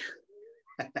drawing.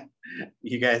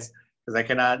 You guys, because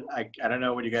I don't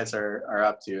know what you guys are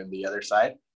up to on the other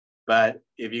side, but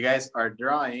if you guys are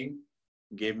drawing,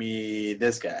 give me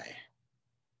this guy.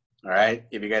 All right.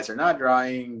 If you guys are not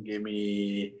drawing, give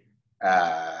me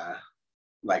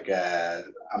like a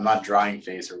I'm not drawing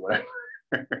face or whatever.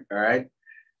 All right.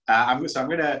 I'm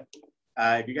gonna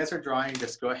if you guys are drawing,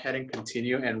 just go ahead and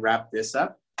continue and wrap this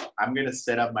up. I'm gonna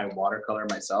set up my watercolor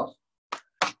myself.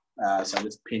 So I'm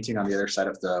just painting on the other side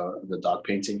of the dog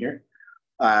painting here.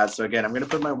 So again, I'm gonna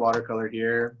put my watercolor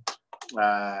here.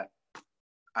 I'm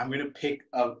gonna pick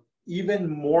a even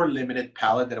more limited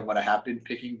palette than what I have been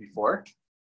picking before.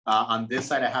 On this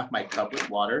side, I have my cup with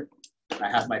water. I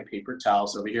have my paper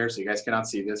towels over here, so you guys cannot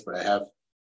see this, but I have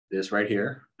this right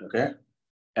here, okay?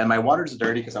 And my water's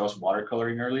dirty because I was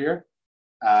watercoloring earlier.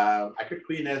 I could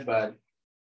clean it, but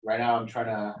right now I'm trying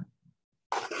to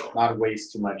not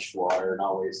waste too much water,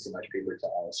 not waste too much paper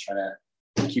towels, trying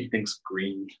to keep things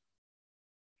green,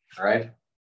 all right?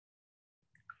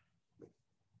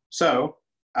 So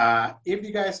if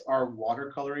you guys are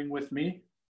watercoloring with me,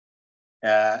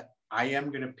 I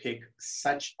am gonna pick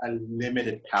such a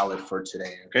limited palette for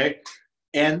today, okay?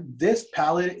 And this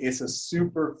palette is a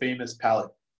super famous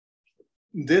palette.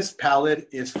 This palette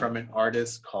is from an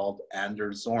artist called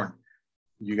Anders Zorn.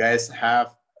 You guys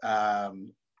have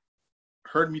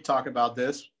heard me talk about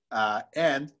this,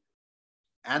 and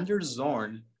Anders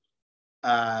Zorn,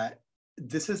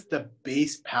 this is the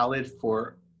base palette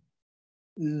for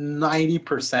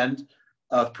 90%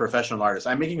 of professional artists.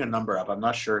 I'm making a number up. I'm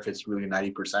not sure if it's really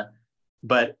 90%,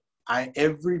 but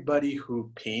everybody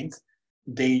who paints,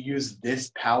 they use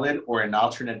this palette or an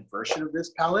alternate version of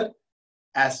this palette.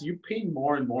 As you paint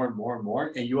more and more and more and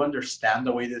more, and you understand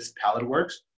the way this palette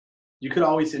works, you could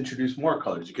always introduce more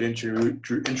colors. You could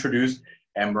introduce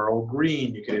emerald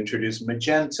green. You could introduce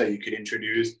magenta. You could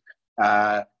introduce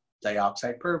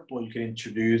dioxide purple. You could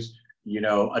introduce you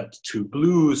know, two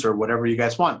blues or whatever you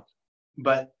guys want.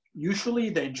 But usually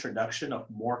the introduction of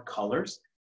more colors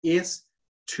is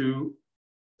to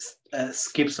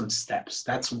skip some steps.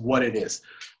 That's what it is,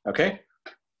 okay?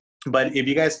 But if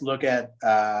you guys look at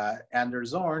Anders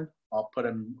Zorn, I'll put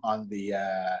him on the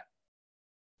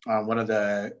on one of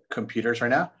the computers right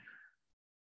now.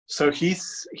 So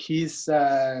he's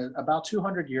about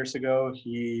 200 years ago.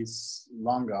 He's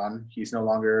long gone. He's no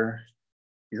longer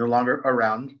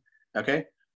around. Okay,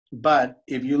 but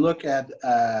if you look at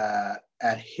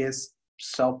his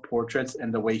self portraits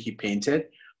and the way he painted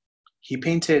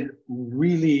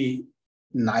really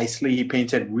nicely. He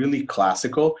painted really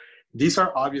classical. These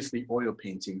are obviously oil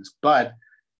paintings, but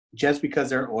just because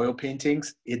they're oil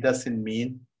paintings, it doesn't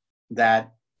mean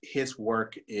that his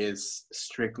work is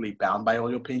strictly bound by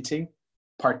oil painting,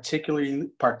 particularly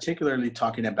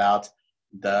talking about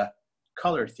the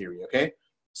color theory, okay?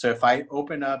 So if I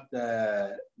open up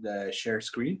the share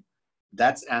screen,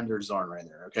 that's Anders Zorn right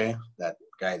there, okay? That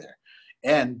guy there.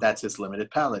 And that's his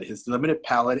limited palette. His limited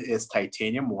palette is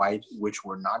titanium white, which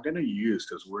we're not going to use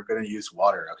because we're going to use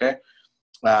water, okay?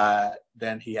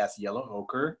 Then he has yellow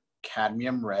ochre,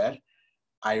 cadmium red,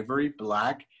 ivory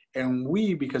black, and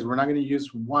because we're not going to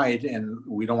use white and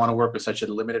we don't want to work with such a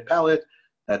limited palette,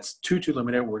 that's too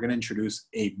limited, we're going to introduce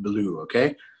a blue,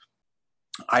 okay?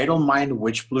 I don't mind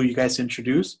which blue you guys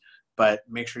introduce, but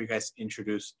make sure you guys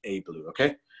introduce a blue,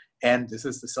 okay? And this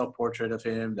is the self-portrait of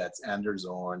him. That's Anders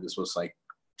Zorn. This was like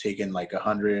taken like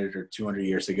 100 or 200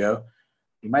 years ago.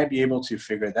 You might be able to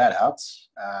figure that out.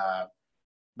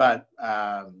 But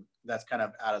that's kind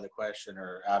of out of the question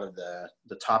or out of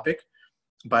the topic.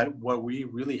 But what we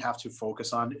really have to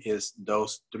focus on is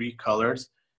those three colors,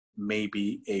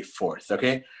 maybe a fourth,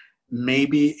 okay?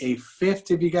 Maybe a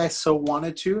fifth if you guys so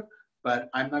wanted to, but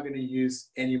I'm not going to use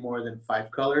any more than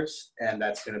 5 colors, and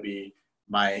that's going to be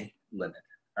my limit.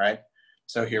 All right,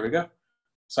 so here we go.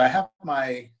 So I have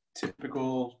my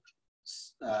typical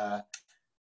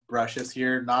brushes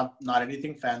here, not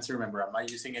anything fancy. Remember, I'm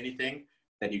not using anything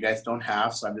that you guys don't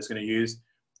have, so I'm just going to use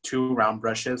 2 round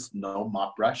brushes, no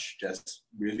mop brush, just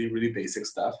really basic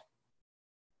stuff.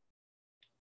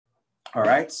 All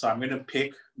right, so I'm going to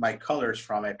pick my colors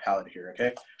from my palette here,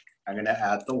 okay? I'm going to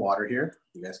add the water here.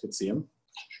 You guys can see them.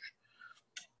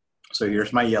 So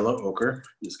here's my yellow ochre.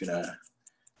 I'm just going to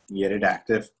get it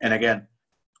active. And again,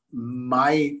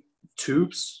 my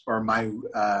tubes or my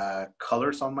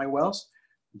colors on my wells,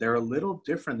 they're a little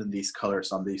different than these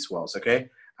colors on these wells, okay?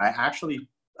 I actually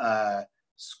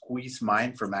squeeze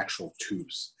mine from actual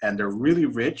tubes, and they're really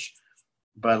rich,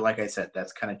 but like I said,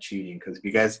 that's kind of cheating, because if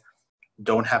you guys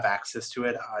don't have access to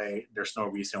it, there's no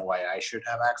reason why I should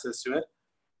have access to it.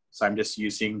 So I'm just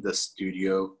using the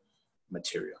studio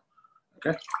material,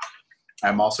 okay?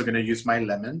 I'm also going to use my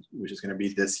lemon, which is going to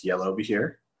be this yellow over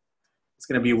here. It's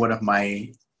going to be one of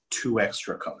my 2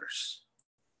 extra colors.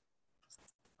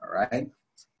 All right. I'm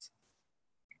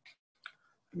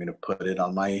going to put it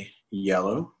on my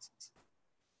yellow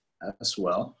as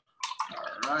well.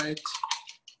 All right.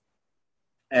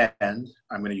 And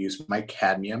I'm going to use my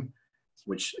cadmium,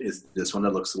 which is this one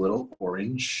that looks a little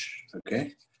orange,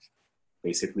 okay?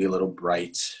 Basically a little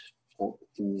bright,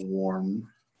 warm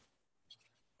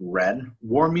red.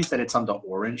 Warm means that it's on the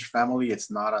orange family.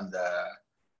 It's not on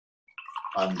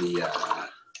the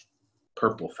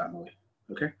purple family.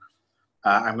 Okay.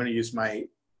 I'm going to use my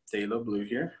phthalo blue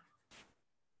here.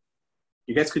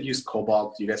 You guys could use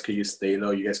cobalt. You guys could use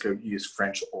phthalo. You guys could use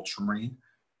French ultramarine.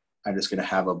 I'm just going to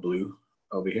have a blue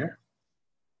over here.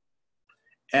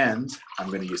 And I'm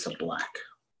going to use a black.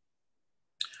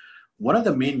 One of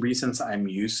the main reasons I'm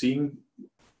using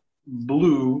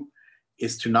blue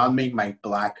is to not make my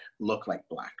black look like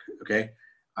black, okay?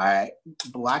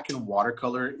 Black in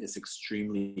watercolor is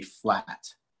extremely flat.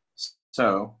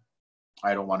 So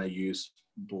I don't want to use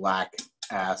black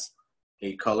as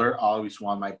a color. I always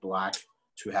want my black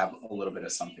to have a little bit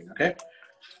of something, okay?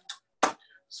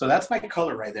 So that's my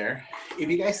color right there. If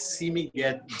you guys see me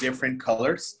get different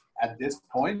colors at this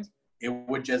point, it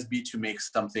would just be to make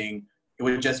something, it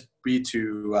would just be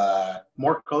to,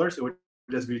 more colors, it would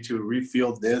just be to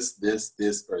refill this,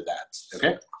 or that,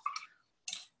 okay?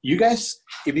 You guys,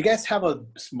 if you guys have a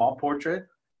small portrait,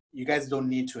 you guys don't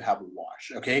need to have a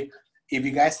wash, okay? If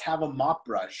you guys have a mop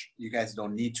brush, you guys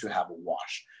don't need to have a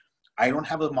wash. I don't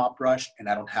have a mop brush and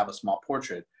I don't have a small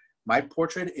portrait. My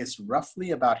portrait is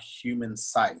roughly about human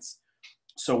size.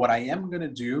 So what I am gonna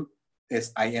do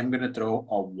is I am gonna throw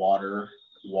a water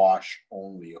wash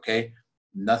only, okay?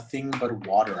 Nothing but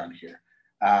water on here.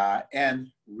 And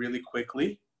really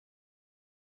quickly,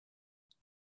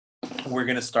 we're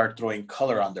gonna start throwing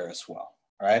color on there as well,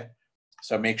 all right?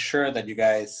 So make sure that you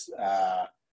guys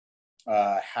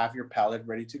have your palette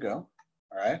ready to go,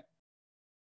 all right?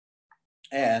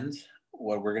 And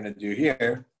what we're gonna do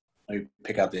here, let me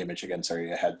pick out the image again.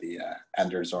 Sorry, I had the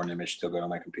Anders Zorn image still going on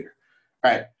my computer.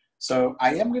 All right, so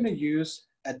I am gonna use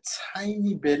a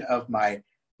tiny bit of my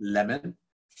lemon,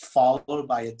 followed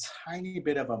by a tiny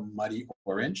bit of a muddy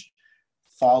orange,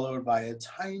 followed by a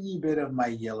tiny bit of my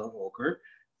yellow ochre,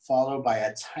 followed by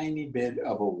a tiny bit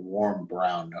of a warm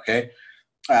brown, okay?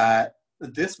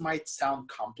 This might sound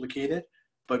complicated,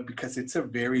 but because it's a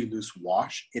very loose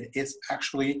wash, it is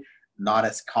actually not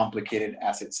as complicated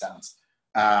as it sounds.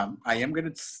 I am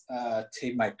going to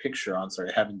take my picture on. Sorry,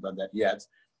 I haven't done that yet.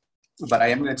 But I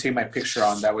am going to take my picture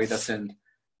on. That way it doesn't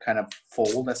kind of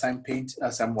fold as I'm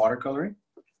watercoloring.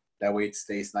 That way it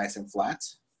stays nice and flat.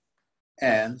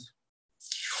 And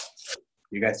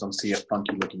you guys don't see a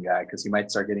funky looking guy because he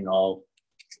might start getting all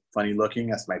funny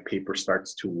looking as my paper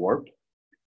starts to warp.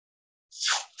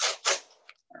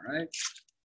 All right,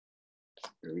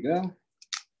 there we go. I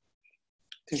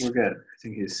think we're good. I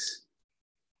think he's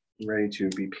ready to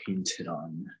be painted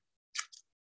on.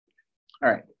 All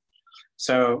right,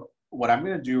 so what I'm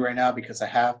gonna do right now, because I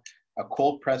have a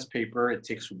cold press paper, it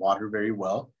takes water very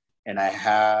well, and I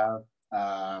have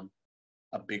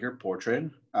a bigger portrait,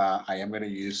 I am gonna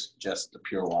use just the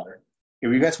pure water.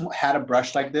 If you guys had a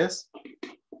brush like this,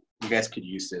 you guys could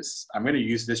use this. I'm gonna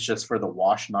use this just for the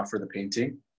wash, not for the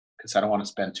painting, because I don't wanna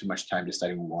spend too much time just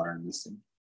adding water in this thing.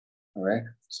 All right,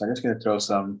 so I'm just gonna throw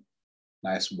some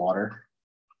nice water.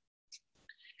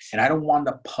 And I don't want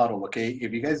a puddle, okay?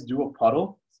 If you guys do a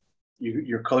puddle,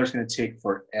 your color's gonna take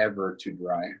forever to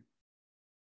dry.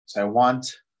 So I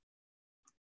want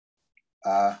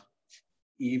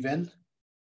even,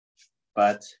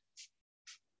 but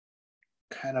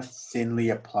kind of thinly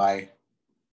apply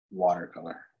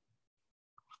watercolor.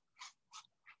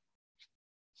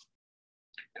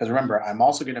 Because remember, I'm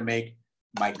also gonna make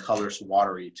my colors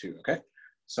watery too, okay?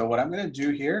 So what I'm gonna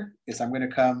do here is I'm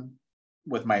gonna come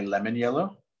with my lemon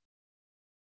yellow.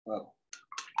 Whoa,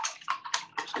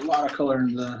 there's a lot of color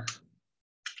in the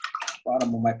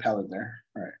bottom of my palette there.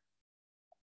 All right,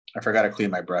 I forgot to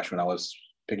clean my brush when I was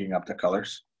picking up the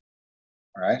colors.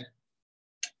 All right,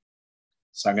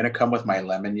 so I'm gonna come with my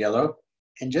lemon yellow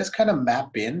and just kind of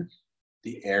map in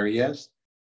the areas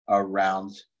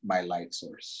around my light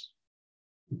source.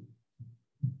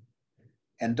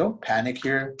 And don't panic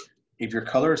here. If your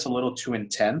color is a little too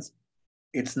intense,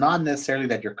 it's not necessarily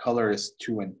that your color is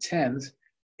too intense.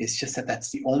 It's just that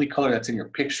that's the only color that's in your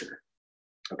picture,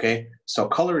 okay? So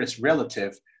color is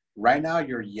relative. Right now,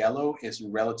 your yellow is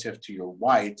relative to your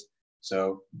white.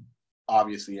 So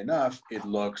obviously enough, it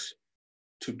looks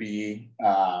to be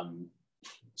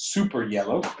super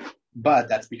yellow, but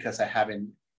that's because I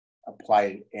haven't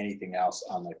applied anything else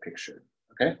on my picture,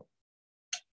 okay?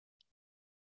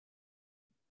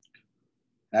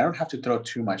 I don't have to throw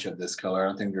too much of this color. I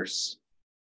don't think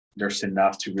there's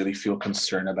enough to really feel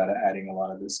concerned about adding a lot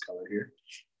of this color here.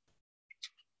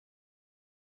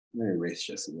 Let me erase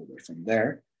just a little bit from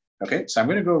there. Okay, so I'm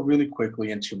gonna go really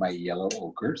quickly into my yellow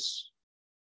ochres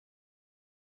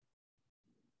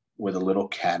with a little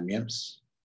cadmiums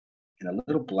and a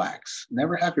little blacks.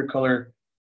 Never have your color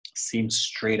seem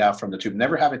straight out from the tube.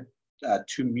 Never have it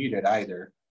too muted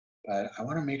either, but I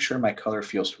wanna make sure my color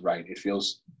feels right. It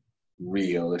feels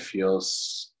real, it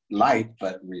feels light,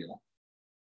 but real.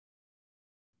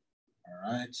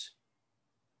 All right.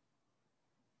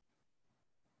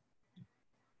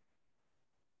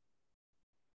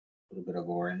 A little bit of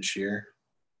orange here.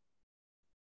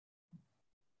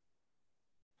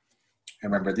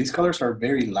 And remember, these colors are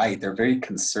very light. They're very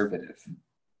conservative.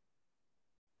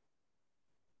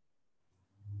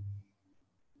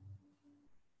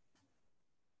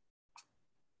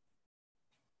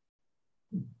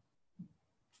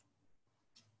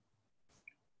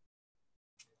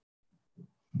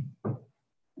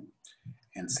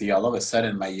 And see, all of a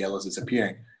sudden, my yellow is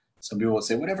disappearing. Some people will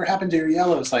say, whatever happened to your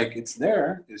yellow? It's like, it's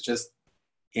there. It's just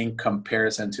in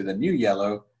comparison to the new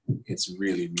yellow, it's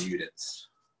really muted.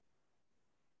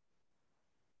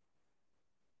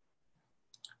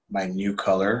 My new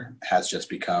color has just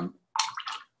become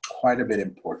quite a bit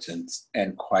important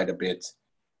and quite a bit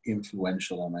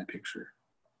influential on my picture.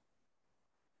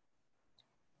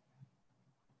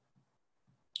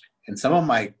 And some of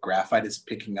my graphite is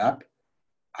picking up.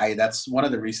 That's one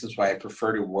of the reasons why I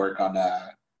prefer to work on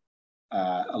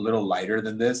a little lighter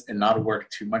than this and not work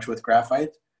too much with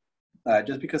graphite,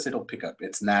 just because it'll pick up.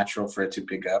 It's natural for it to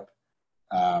pick up.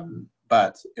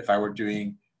 But if I were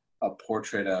doing a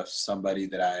portrait of somebody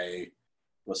that I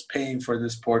was paying for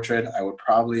this portrait, I would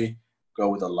probably go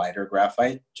with a lighter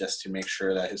graphite just to make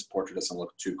sure that his portrait doesn't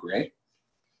look too gray.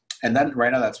 And then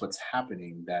right now that's what's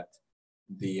happening, that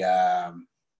the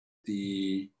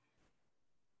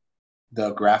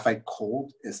graphite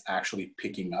cold is actually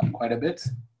picking up quite a bit.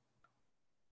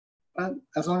 But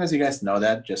as long as you guys know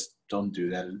that, just don't do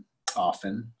that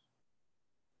often.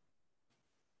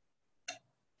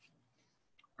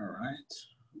 All right.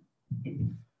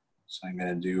 So I'm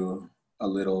gonna do a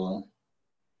little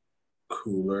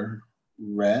cooler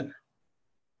red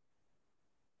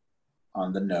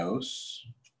on the nose.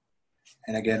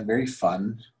 And again, very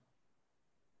fun.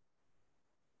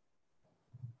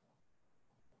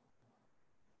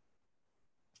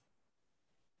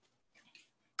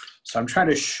 So I'm trying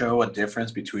to show a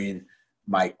difference between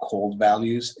my cold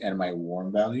values and my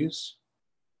warm values.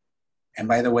 And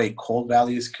by the way, cold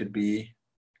values could be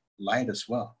light as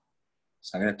well.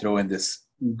 So I'm gonna throw in this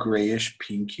grayish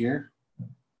pink here.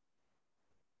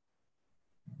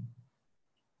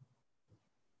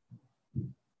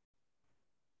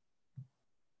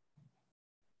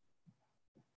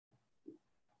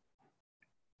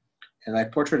 And my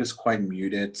portrait is quite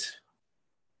muted,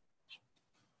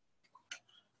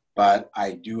 but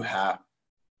I do have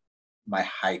my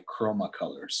high chroma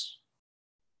colors.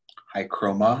 High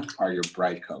chroma are your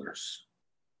bright colors,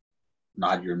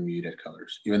 not your muted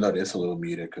colors, even though it is a little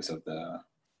muted because of the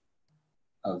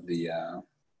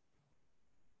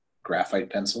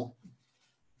graphite pencil.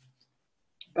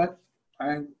 But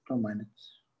I don't mind it.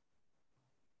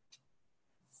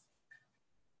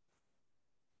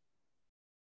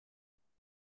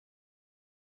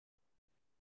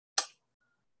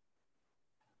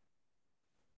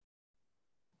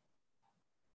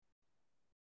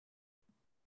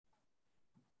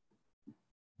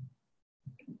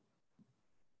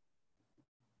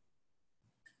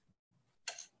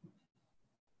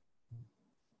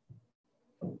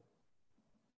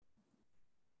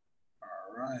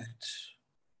 All right.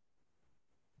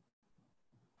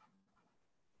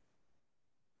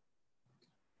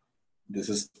 This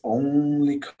is the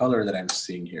only color that I'm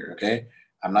seeing here, okay?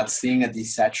 I'm not seeing a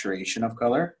desaturation of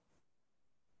color.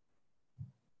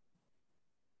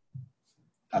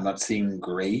 I'm not seeing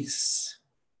grace.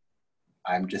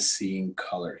 I'm just seeing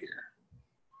color here.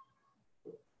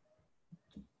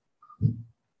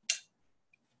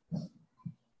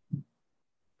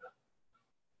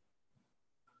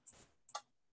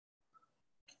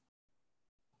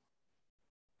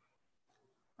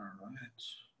 All right.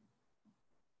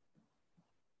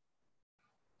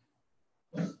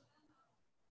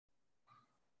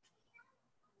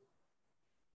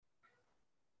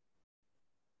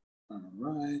 All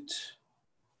right.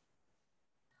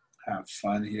 Have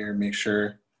fun here. Make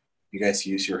sure you guys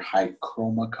use your high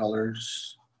chroma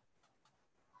colors.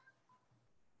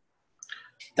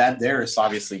 That there is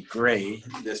obviously gray,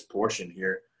 this portion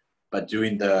here, but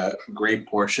doing the gray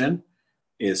portion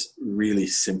is really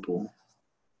simple.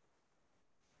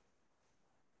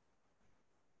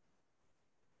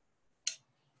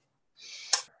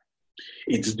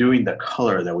 It's doing the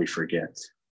color that we forget.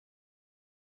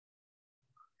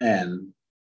 And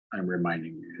I'm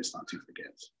reminding you just not to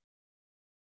forget.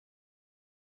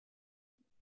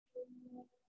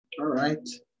 All right.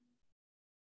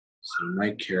 So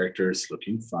my character is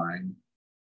looking fine.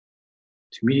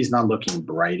 To me, he's not looking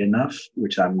bright enough,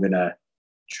 which I'm gonna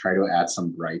try to add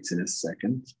some brights in a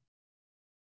second.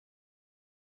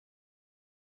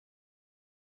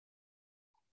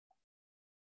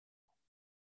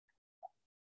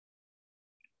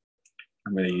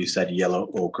 I'm gonna use that yellow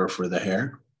ochre for the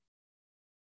hair.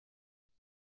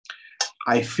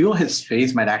 I feel his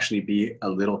face might actually be a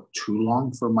little too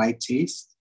long for my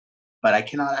taste, but I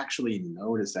cannot actually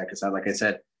notice that because, like I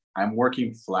said, I'm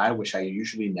working flat, which I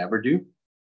usually never do.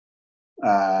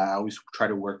 I always try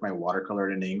to work my watercolor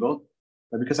at an angle,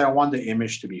 but because I want the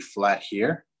image to be flat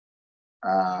here,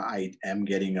 I am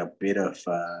getting a bit of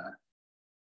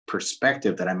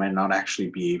perspective that I might not actually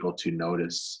be able to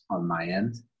notice on my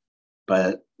end.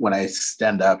 But when I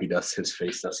stand up, his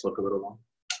face does look a little long.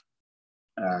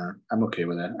 I'm okay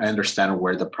with that. I understand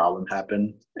where the problem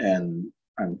happened, and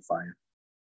I'm fine.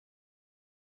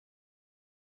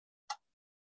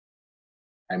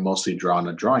 I mostly draw on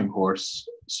a drawing horse,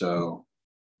 so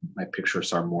my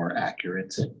pictures are more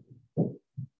accurate.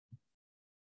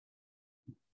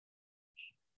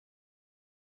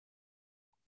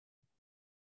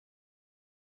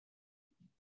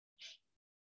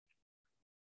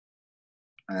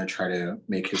 I'm gonna try to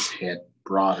make his head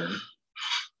broader.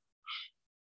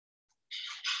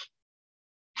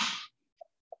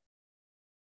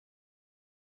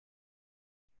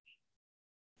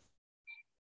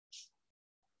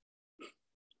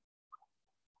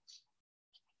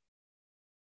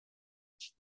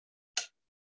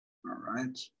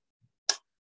 right.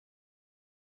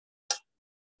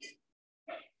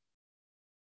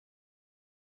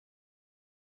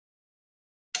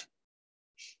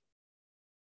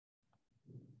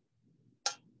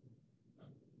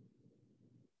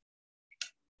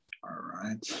 All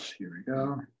right, here we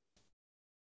go.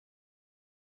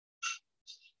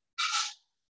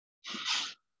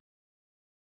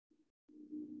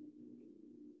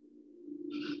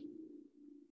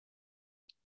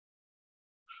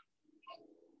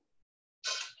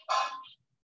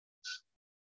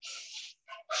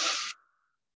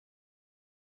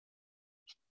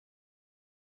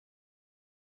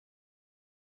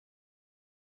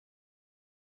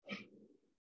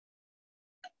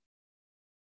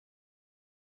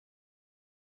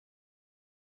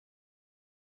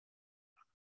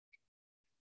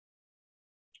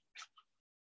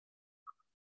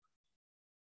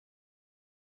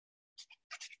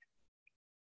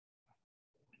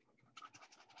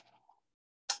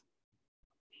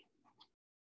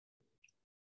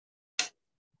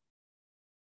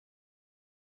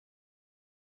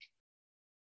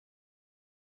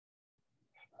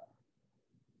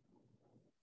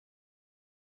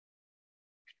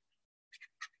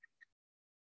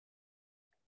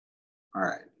 All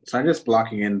right, so I'm just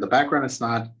blocking in. The background is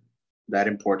not that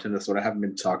important. That's what I haven't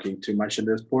been talking too much in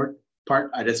this part.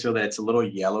 I just feel that it's a little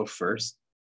yellow first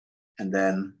and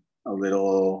then a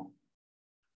little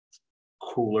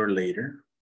cooler later.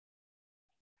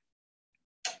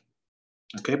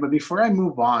 Okay, but before I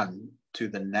move on to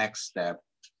the next step,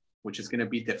 which is gonna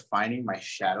be defining my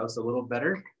shadows a little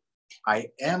better, I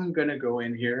am gonna go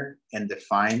in here and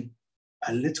define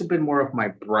a little bit more of my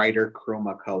brighter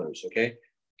chroma colors, okay?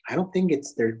 I don't think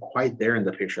they're quite there in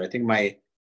the picture. I think my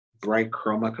bright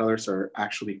chroma colors are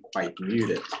actually quite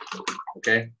muted,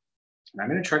 okay? And I'm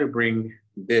gonna try to bring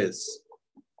this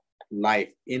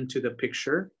light into the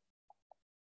picture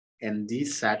and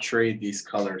desaturate these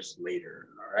colors later,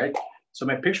 all right? So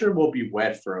my picture will be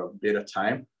wet for a bit of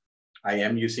time. I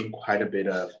am using quite a bit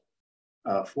of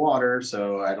water,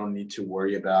 so I don't need to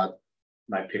worry about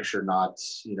my picture not,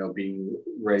 being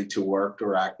ready to work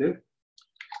or active.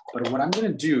 But what I'm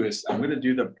gonna do is I'm gonna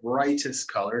do the brightest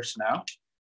colors now.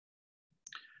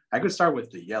 I could start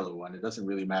with the yellow one. It doesn't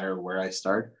really matter where I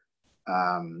start.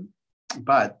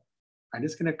 But I'm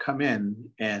just gonna come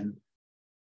in and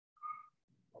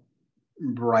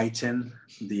brighten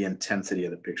the intensity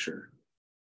of the picture.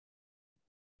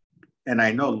 And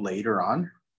I know later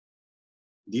on,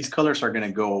 these colors are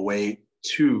gonna go away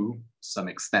to some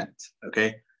extent,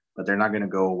 okay? But they're not gonna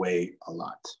go away a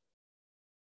lot.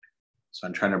 So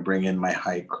I'm trying to bring in my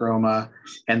high chroma.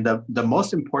 And the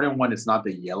most important one is not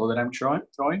the yellow that I'm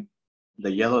throwing. The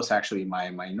yellow is actually my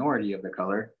minority of the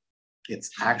color.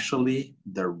 It's actually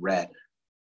the red.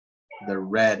 The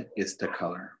red is the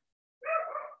color.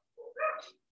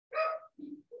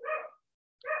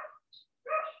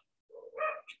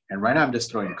 And right now I'm just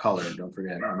throwing color, don't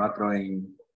forget. I'm not throwing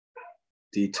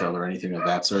detail or anything of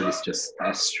that sort. It's just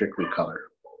strictly color.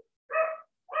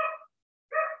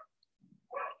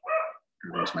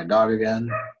 There goes my dog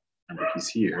again. Remember, he's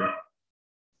here.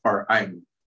 Or I'm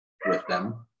with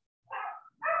them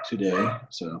today,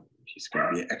 so he's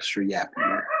gonna be extra yappy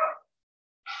here.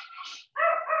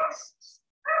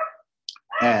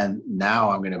 And now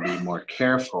I'm gonna be more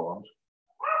careful,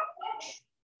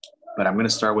 but I'm gonna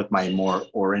start with my more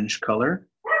orange color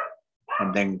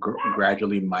and then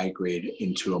gradually migrate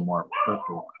into a more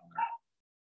purple color.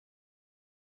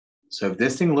 So if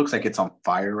this thing looks like it's on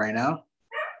fire right now,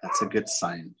 that's a good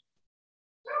sign.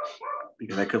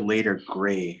 Because I could later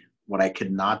gray. What I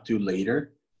could not do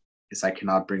later is I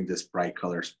cannot bring this bright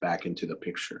colors back into the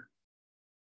picture.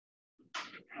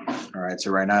 All right, so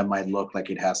right now it might look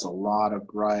like it has a lot of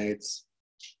brights.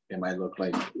 It might look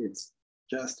like it's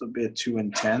just a bit too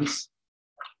intense,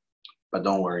 but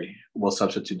don't worry, we'll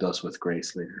substitute those with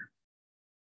grays later.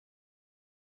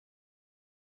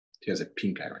 He has a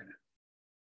pink eye right now.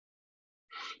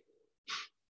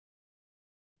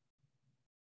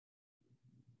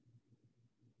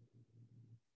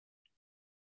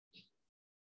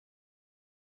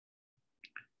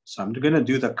 So I'm gonna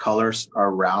do the colors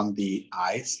around the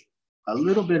eyes a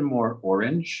little bit more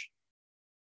orange.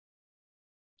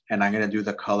 And I'm gonna do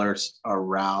the colors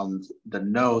around the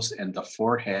nose and the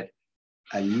forehead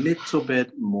a little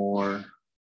bit more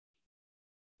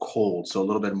cold, so a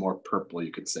little bit more purple,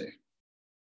 you could say.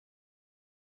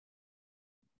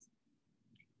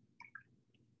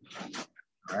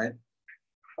 All right,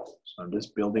 so I'm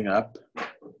just building up,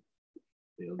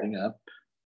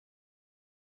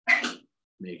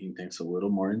 making things a little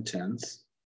more intense.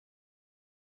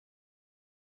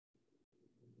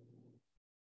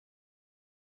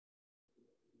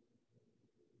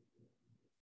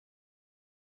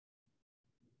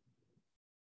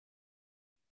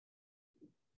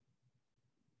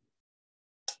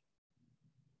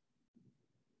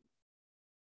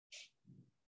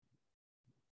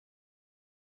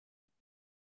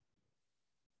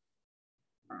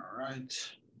 All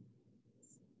right.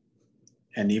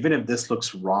 And even if this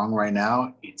looks wrong right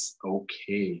now, it's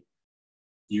okay.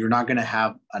 You're not gonna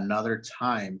have another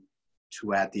time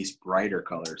to add these brighter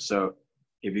colors. So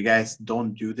if you guys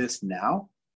don't do this now,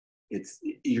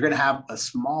 you're gonna have a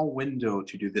small window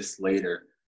to do this later,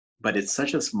 but it's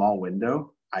such a small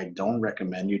window. I don't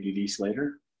recommend you do these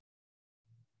later.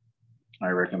 I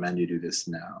recommend you do this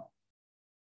now.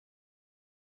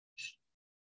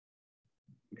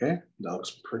 Okay, that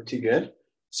looks pretty good.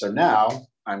 So now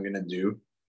I'm gonna do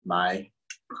my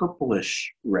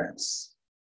purplish reds.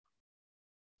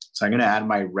 So I'm gonna add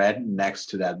my red next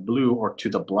to that blue or to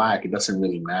the black. It doesn't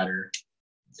really matter.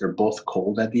 They're both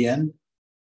cold at the end.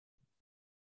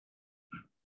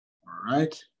 All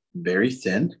right, very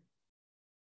thin.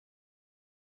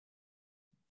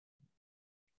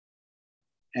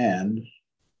 And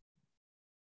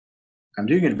I'm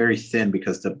doing it very thin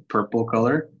because the purple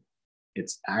color,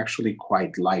 it's actually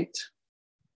quite light.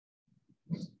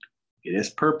 It is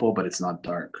purple, but it's not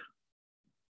dark.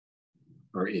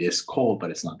 Or it is cold, but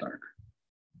it's not dark.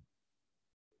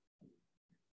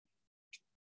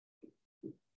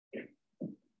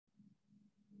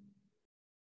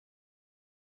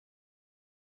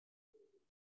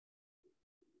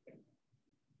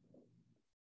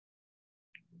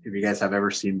 If you guys have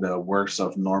ever seen the works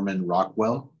of Norman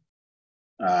Rockwell,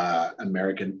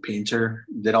 American painter,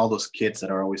 did all those kids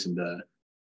that are always in the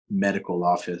medical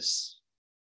office.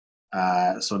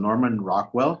 So Norman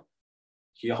Rockwell,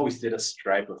 he always did a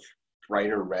stripe of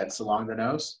brighter reds along the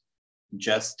nose,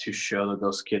 just to show that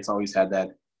those kids always had that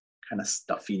kind of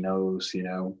stuffy nose, you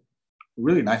know.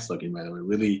 Really nice looking, by the way.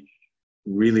 Really,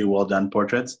 really well done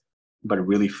portraits, but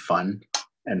really fun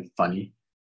and funny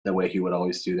the way he would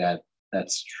always do that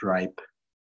stripe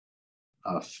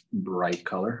of bright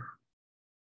color,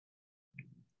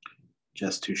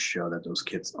 just to show that those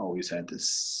kids always had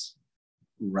this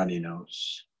runny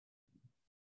nose.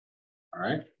 All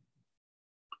right.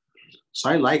 So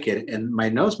I like it, and my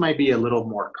nose might be a little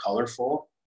more colorful.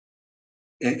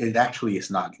 It actually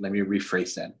is not. Let me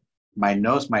rephrase that. My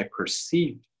nose might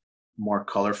perceive more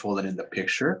colorful than in the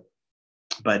picture,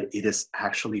 but it is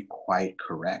actually quite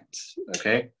correct,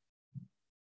 okay?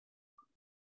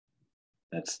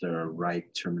 That's the right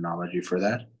terminology for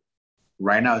that.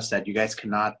 Right now, it's that you guys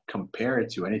cannot compare it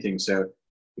to anything. So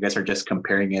you guys are just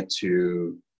comparing it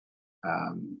to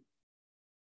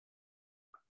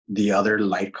the other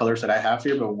light colors that I have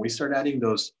here. But when we start adding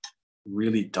those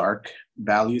really dark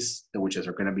values, which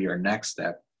are going to be our next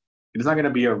step, it's not going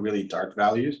to be a really dark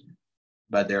values,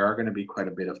 but there are going to be quite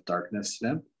a bit of darkness to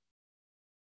them.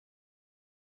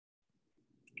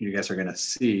 You guys are going to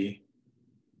see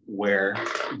where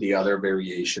the other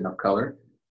variation of color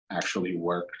actually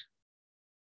worked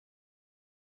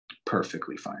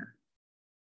perfectly fine.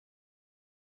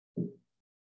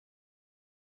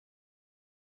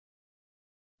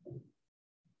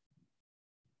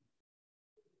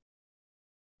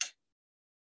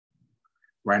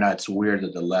 Right now, it's weird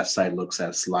that the left side looks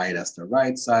as light as the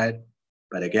right side.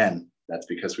 But again, that's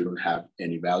because we don't have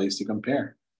any values to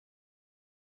compare.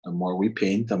 The more we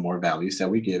paint, the more values that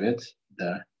we give it,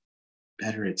 the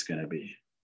better it's going to be.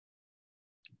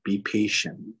 Be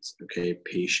patient, okay?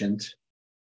 Patient,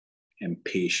 and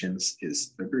patience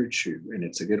is a virtue, and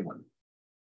it's a good one.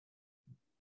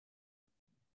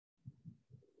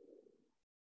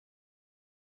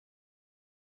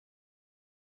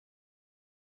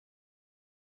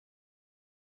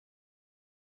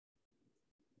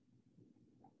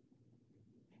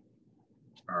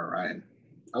 All right,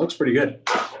 that looks pretty good.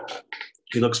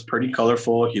 He looks pretty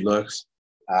colorful. He looks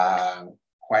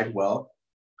quite well.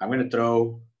 I'm going to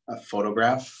throw a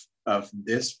photograph of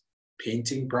this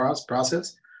painting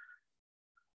process.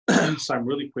 So I'm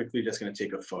really quickly just going to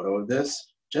take a photo of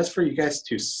this, just for you guys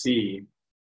to see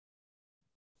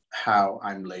how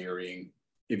I'm layering.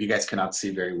 If you guys cannot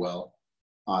see very well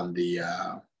on the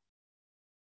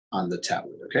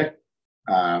tablet, okay?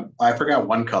 I forgot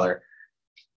one color.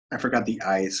 I forgot the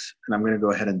eyes, and I'm going to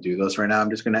go ahead and do those right now. I'm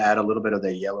just going to add a little bit of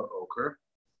the yellow ochre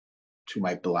to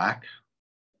my black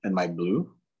and my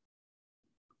blue.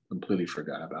 Completely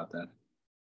forgot about that.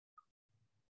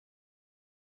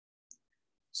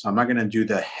 So I'm not going to do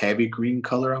the heavy green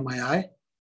color on my eye.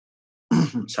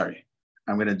 Sorry.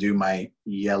 I'm going to do my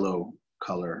yellow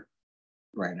color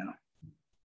right now.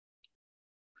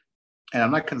 And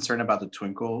I'm not concerned about the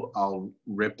twinkle. I'll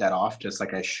rip that off just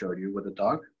like I showed you with the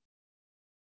dog.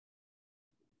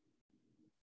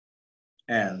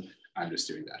 And I'm just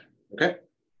doing that, okay?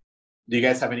 Do you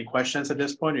guys have any questions at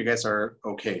this point? You guys are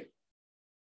okay?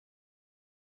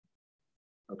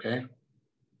 Okay.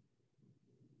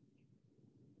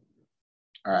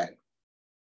 All right.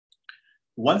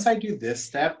 Once I do this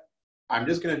step, I'm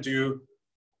just gonna do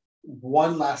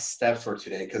one last step for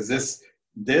today because this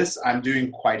I'm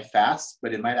doing quite fast,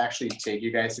 but it might actually take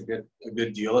you guys a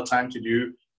good deal of time to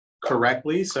do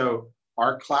correctly. So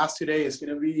our class today is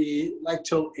gonna be like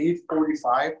till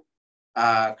 8:45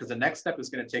 because the next step is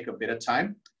gonna take a bit of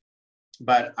time.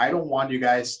 But I don't want you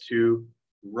guys to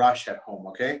rush at home,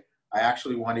 okay? I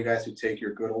actually want you guys to take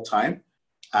your good old time.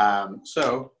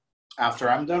 So after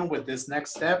I'm done with this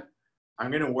next step,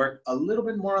 I'm gonna work a little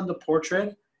bit more on the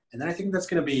portrait, and then I think that's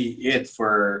gonna be it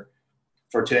for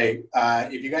today.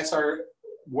 If you guys are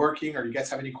working or you guys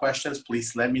have any questions,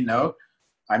 please let me know.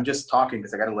 I'm just talking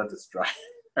because I gotta let this dry.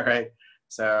 All right.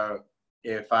 So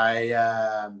if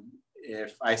I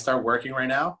start working right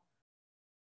now,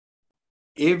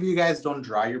 if you guys don't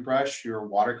dry your brush, your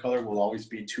watercolor will always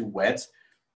be too wet.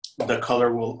 The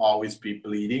color will always be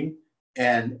bleeding,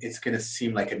 and it's gonna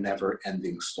seem like a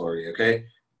never-ending story, okay?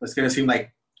 It's gonna seem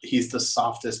like he's the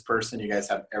softest person you guys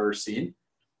have ever seen.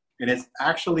 And it's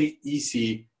actually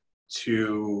easy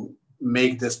to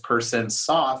make this person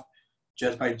soft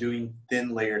just by doing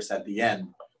thin layers at the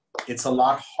end. It's a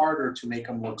lot harder to make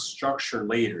them look structured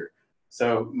later.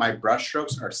 So my brush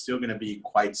strokes are still gonna be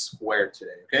quite square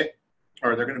today, okay?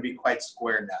 Or they're gonna be quite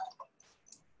square now.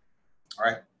 All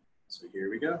right, so here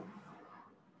we go.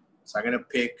 So I'm gonna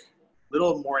pick a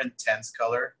little more intense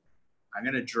color. I'm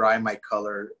gonna dry my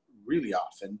color really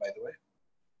often, by the way.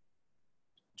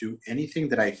 Do anything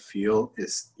that I feel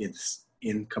is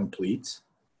incomplete.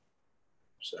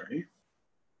 Sorry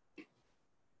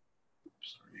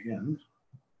again.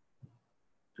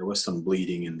 There was some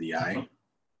bleeding in the eye.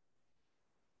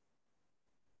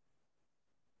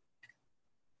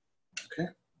 Okay,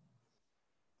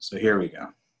 so here we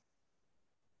go.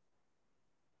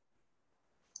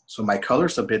 So my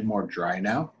color's a bit more dry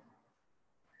now,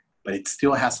 but it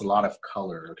still has a lot of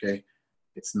color, okay?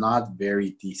 It's not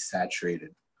very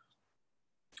desaturated.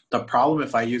 The problem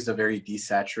if I use a very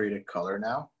desaturated color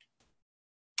now,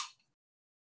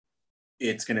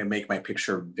 it's gonna make my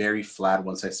picture very flat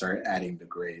once I start adding the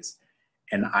grays.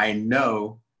 And I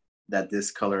know that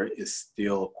this color is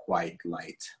still quite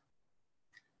light.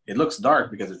 It looks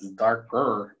dark because it's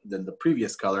darker than the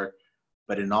previous color,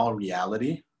 but in all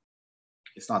reality,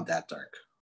 it's not that dark.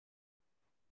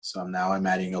 So now I'm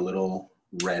adding a little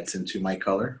reds into my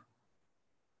color.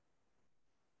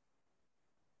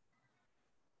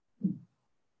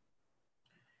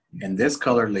 And this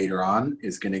color later on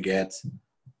is gonna get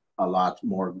a lot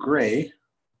more gray.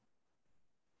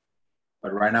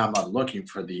 But right now I'm not looking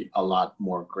for a lot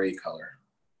more gray color.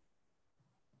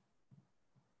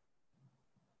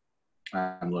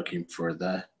 I'm looking for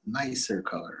the nicer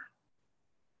color.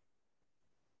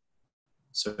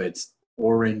 So it's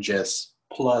oranges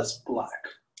plus black.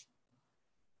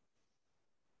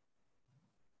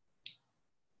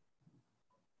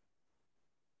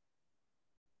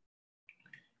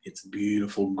 It's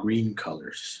beautiful green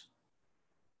colors.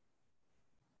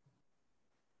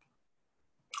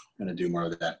 I'm gonna do more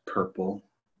of that purple,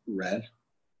 red.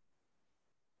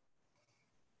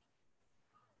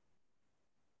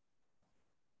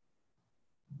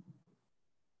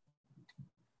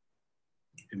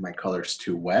 If my color's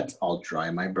too wet, I'll dry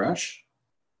my brush.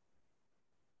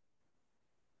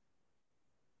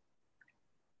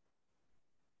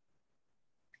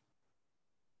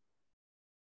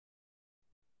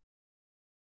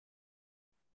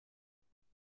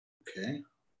 Okay.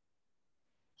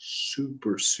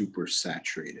 Super, super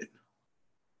saturated.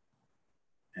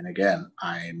 And again,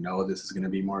 I know this is gonna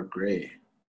be more gray.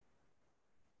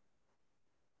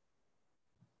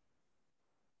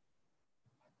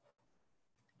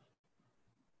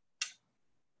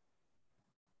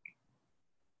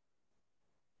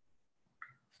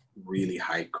 Really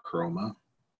high chroma.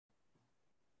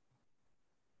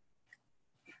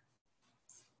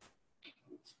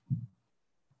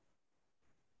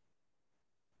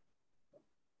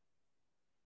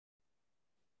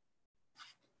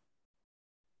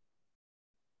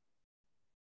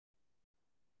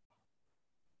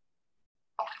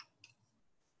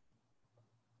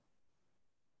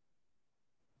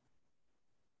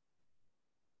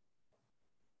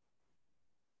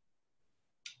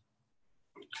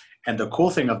 And the cool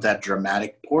thing of that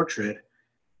dramatic portrait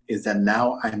is that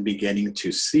now I'm beginning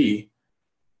to see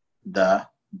the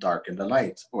dark and the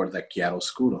light, or the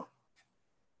chiaroscuro.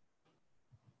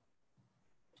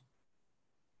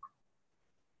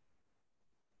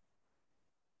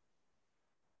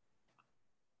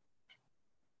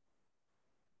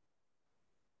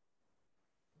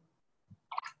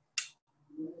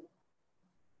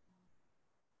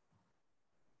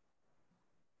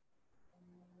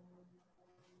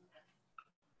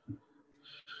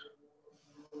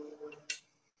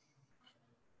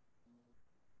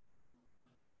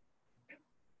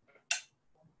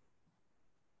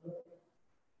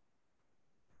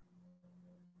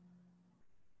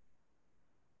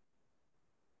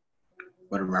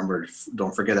 But remember,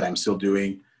 don't forget that I'm still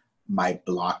doing my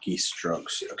blocky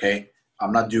strokes, okay?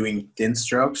 I'm not doing thin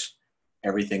strokes.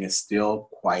 Everything is still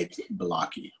quite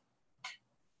blocky.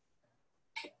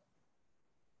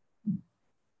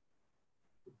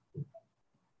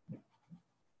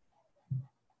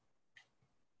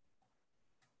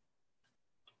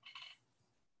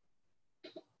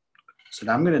 So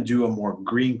now I'm gonna do a more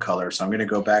green color. So I'm gonna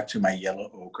go back to my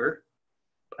yellow ochre.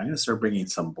 I'm gonna start bringing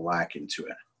some black into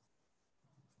it.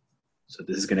 So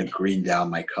this is gonna green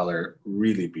down my color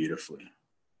really beautifully.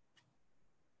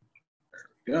 There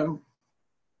we go.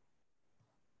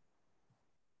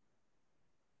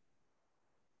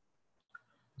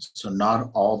 So not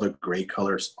all the gray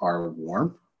colors are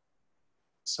warm.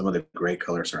 Some of the gray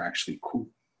colors are actually cool.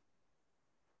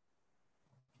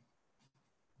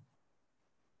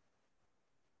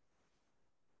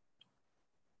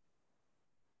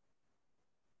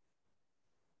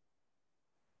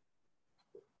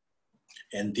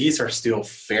 And these are still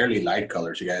fairly light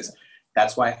colors, you guys.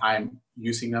 That's why I'm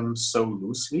using them so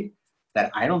loosely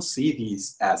that I don't see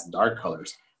these as dark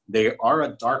colors. They are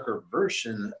a darker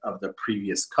version of the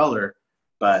previous color,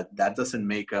 but that doesn't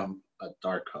make them a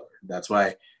dark color. That's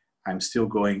why I'm still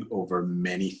going over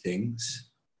many things.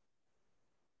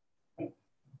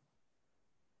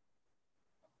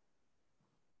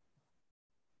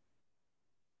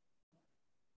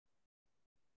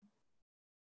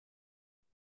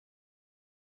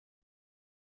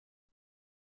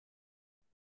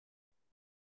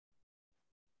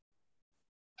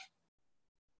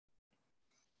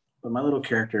 But my little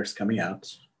character is coming out.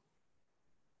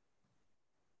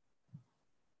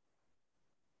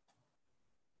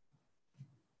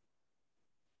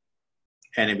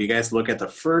 And if you guys look at the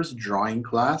first drawing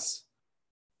class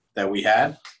that we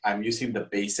had, I'm using the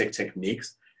basic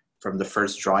techniques from the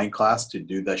first drawing class to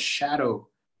do the shadow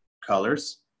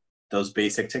colors. Those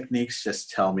basic techniques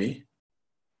just tell me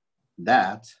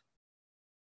that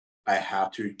I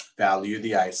have to value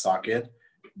the eye socket,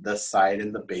 the side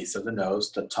and the base of the nose,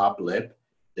 the top lip,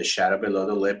 the shadow below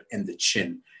the lip, and the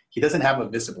chin. He doesn't have a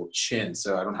visible chin,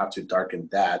 so I don't have to darken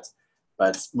that.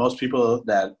 But most people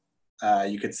that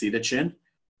you could see the chin,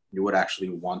 you would actually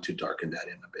want to darken that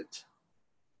in a bit.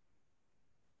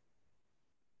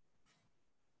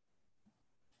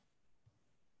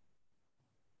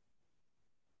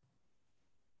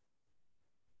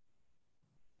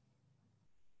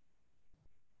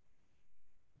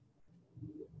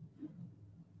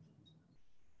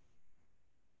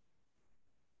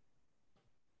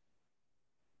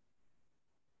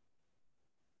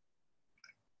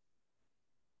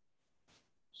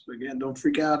 So again, don't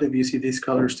freak out if you see these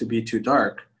colors to be too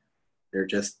dark. They're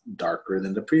just darker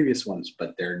than the previous ones,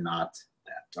 but they're not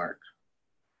that dark.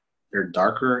 They're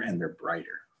darker and they're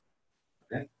brighter,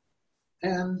 okay?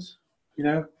 And, you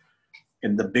know,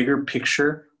 in the bigger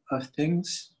picture of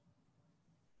things,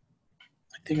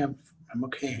 I think I'm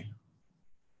okay.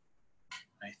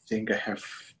 I think I have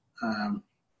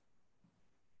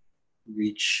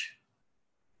reached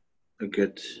a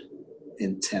good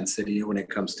intensity when it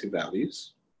comes to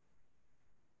values.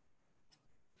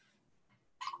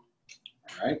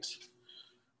 All right.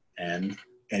 And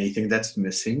anything that's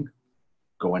missing,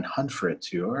 go and hunt for it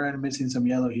too. All right, I'm missing some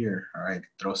yellow here. All right,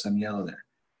 throw some yellow there.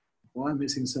 Oh, I'm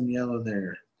missing some yellow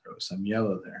there. Throw some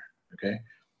yellow there, okay?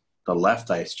 The left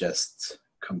eye is just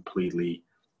completely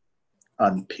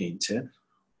unpainted.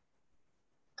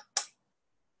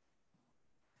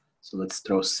 So let's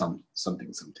throw something.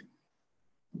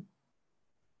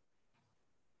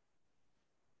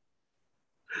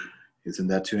 Isn't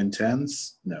that too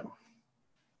intense? No.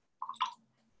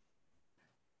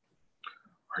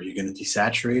 Are you gonna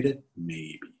desaturate it?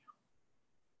 Maybe.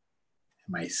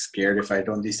 Am I scared if I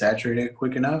don't desaturate it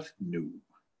quick enough? No.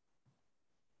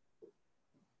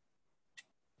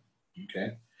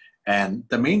 Okay. And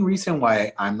the main reason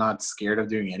why I'm not scared of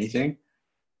doing anything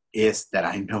is that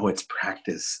I know it's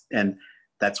practice. And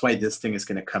that's why this thing is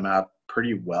gonna come out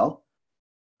pretty well,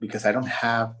 because I don't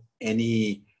have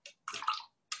any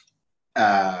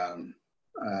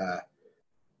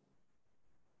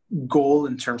goal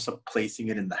in terms of placing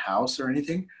it in the house or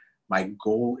anything. My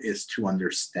goal is to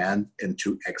understand and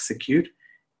to execute,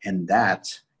 and that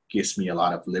gives me a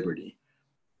lot of liberty.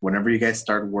 Whenever you guys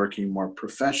start working more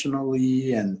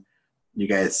professionally and you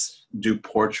guys do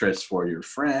portraits for your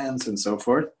friends and so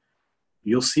forth,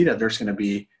 you'll see that there's going to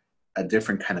be a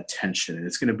different kind of tension, and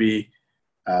it's going to be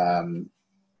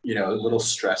you know, a little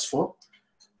stressful,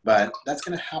 but that's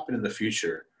going to happen in the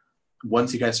future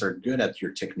once you guys are good at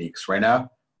your techniques. Right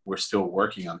now, we're still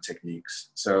working on techniques.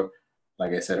 So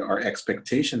like I said, our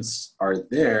expectations are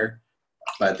there,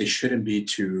 but they shouldn't be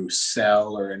to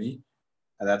sell or any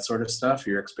of that sort of stuff.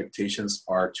 Your expectations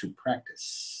are to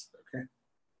practice, okay?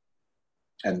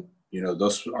 And you know,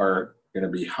 those are going to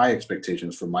be high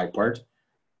expectations for my part,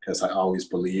 because I always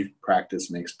believe practice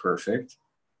makes perfect.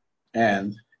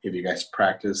 And if you guys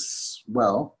practice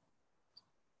well,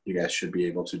 you guys should be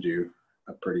able to do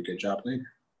a pretty good job later.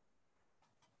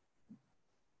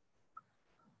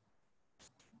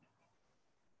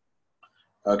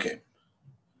 Okay,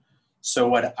 so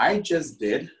what I just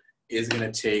did is going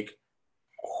to take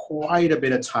quite a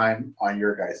bit of time on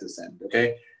your guys' end,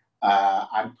 okay?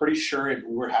 I'm pretty sure if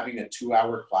we're having a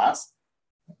 2-hour class,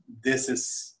 this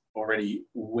is already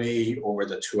way over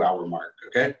the 2-hour mark,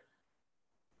 okay?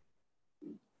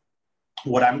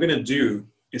 What I'm gonna do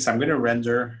is I'm gonna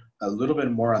render a little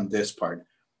bit more on this part.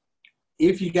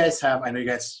 If you guys have, I know you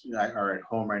guys are at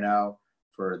home right now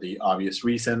for the obvious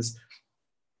reasons.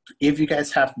 If you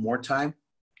guys have more time,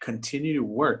 continue to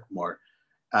work more.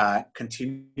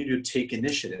 Continue to take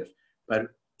initiative.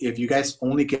 But if you guys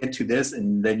only get to this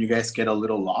and then you guys get a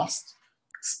little lost,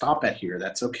 stop at here.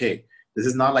 That's okay. This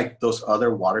is not like those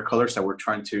other watercolors that we're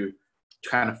trying to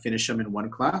kind of finish them in one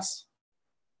class.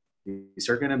 These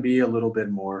are going to be a little bit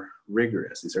more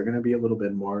rigorous. These are going to be a little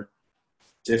bit more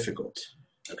difficult.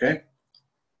 Okay?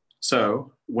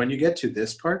 So when you get to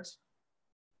this part,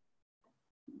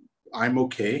 I'm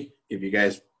okay if you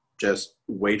guys just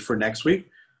wait for next week.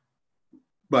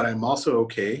 But I'm also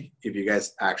okay if you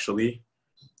guys actually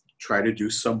try to do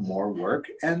some more work.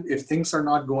 And if things are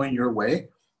not going your way,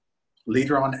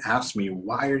 later on ask me,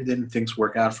 why didn't things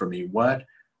work out for me? What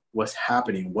was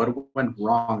happening? What went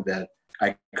wrong that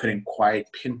I couldn't quite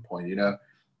pinpoint? You know,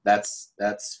 that's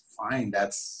fine.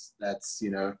 That's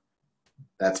you know,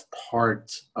 that's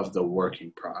part of the work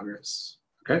in progress.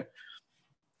 Okay.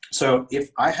 So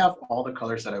if I have all the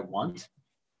colors that I want,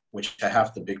 which I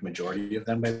have the big majority of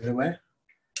them, by the way,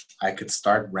 I could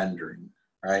start rendering,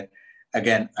 right?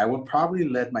 Again, I would probably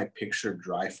let my picture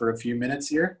dry for a few minutes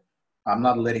here. I'm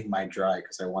not letting mine dry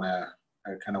because I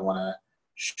kind of want to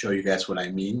show you guys what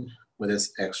I mean with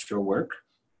this extra work.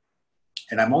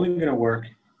 And I'm only going to work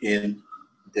in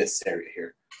this area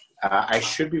here. I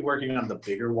should be working on the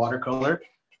bigger watercolor,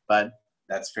 but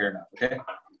that's fair enough, okay?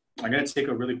 I'm going to take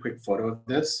a really quick photo of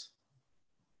this.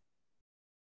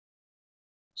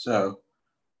 So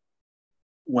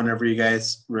whenever you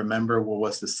guys remember what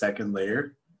was the second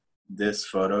layer, this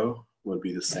photo would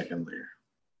be the second layer.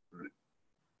 All right.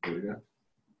 Here we go.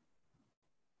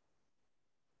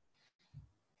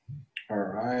 All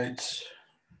right.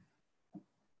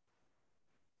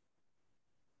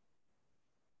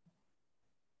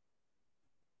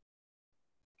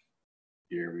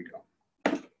 Here we go.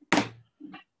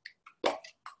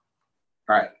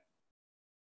 All right.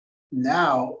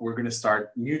 Now we're going to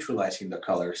start neutralizing the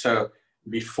color. So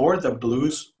before, the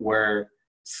blues were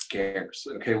scarce.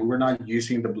 Okay, we were not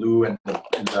using the blue and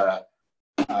the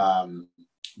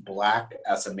black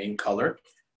as a main color.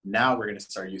 Now we're going to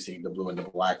start using the blue and the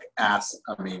black as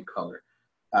a main color.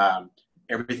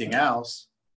 Everything else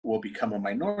will become a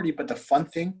minority, but the fun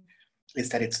thing is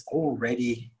that it's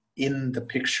already in the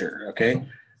picture, okay?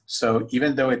 So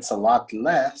even though it's a lot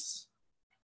less,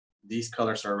 these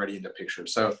colors are already in the picture.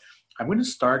 So I'm going to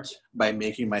start by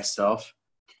making myself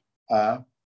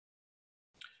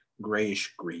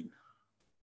grayish green.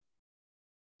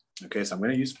 Okay, so I'm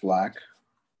going to use black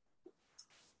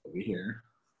over here.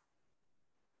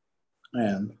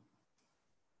 And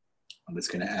I'm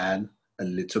just going to add a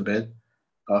little bit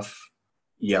of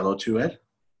yellow to it.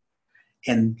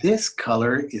 And this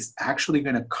color is actually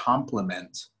going to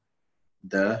complement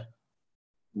the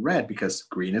red because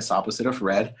green is opposite of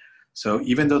red. So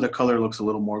even though the color looks a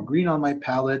little more green on my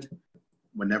palette,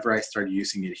 whenever I start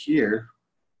using it here,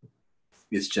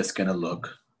 it's just going to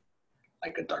look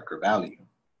like a darker value.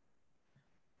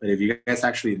 But if you guys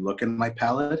actually look in my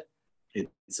palette,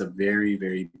 it's a very,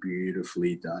 very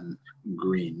beautifully done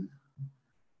green.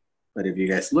 But if you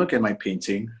guys look at my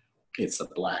painting, it's a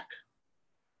black.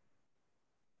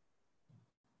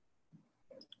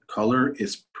 Color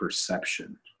is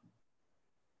perception,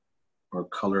 or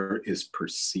color is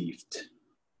perceived.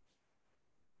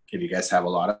 If you guys have a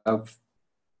lot of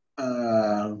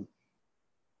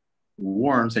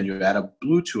warms and you add a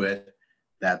blue to it,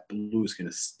 that blue is going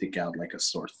to stick out like a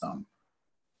sore thumb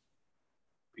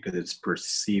because it's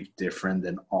perceived different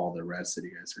than all the rest that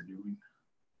you guys are doing.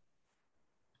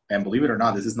 And believe it or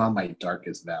not, this is not my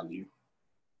darkest value.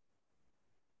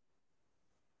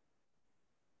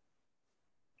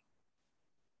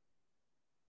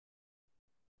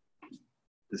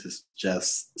 This is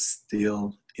just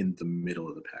still in the middle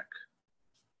of the pack.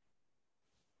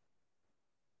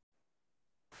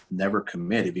 never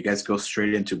commit. If you guys go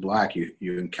straight into black, you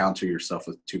encounter yourself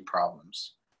with two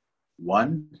problems.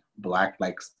 One, black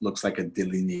looks like a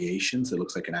delineation, so it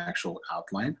looks like an actual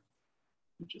outline,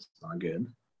 which is not good.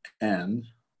 And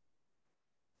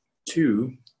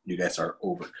two, you guys are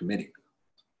overcommitting.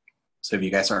 So if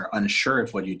you guys are unsure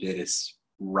if what you did is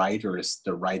right or is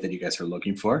the right that you guys are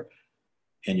looking for,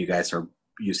 and you guys are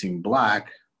using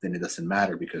black, then it doesn't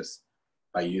matter, because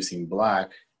by using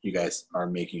black, you guys are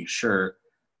making sure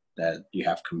that you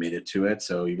have committed to it.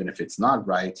 So even if it's not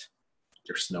right,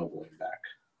 there's no going back.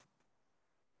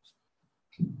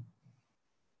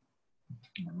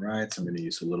 All right, so I'm going to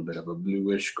use a little bit of a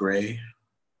bluish gray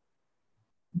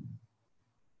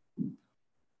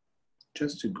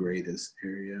just to gray this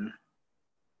area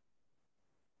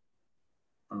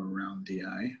around the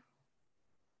eye.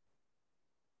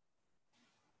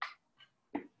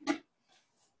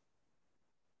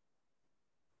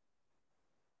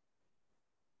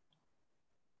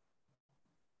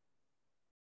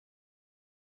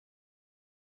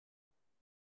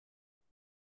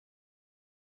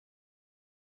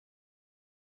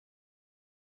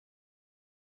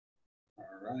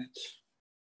 All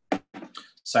right.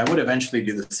 So I would eventually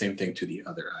do the same thing to the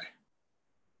other eye.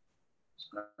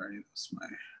 Sorry, that's my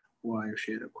wire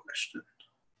shade of question.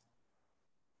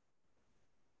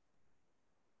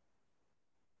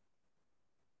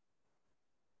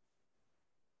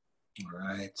 All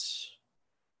right.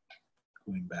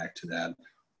 Going back to that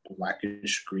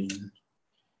blackish green.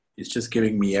 It's just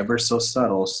giving me ever so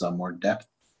subtle some more depth,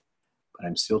 but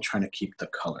I'm still trying to keep the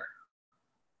color.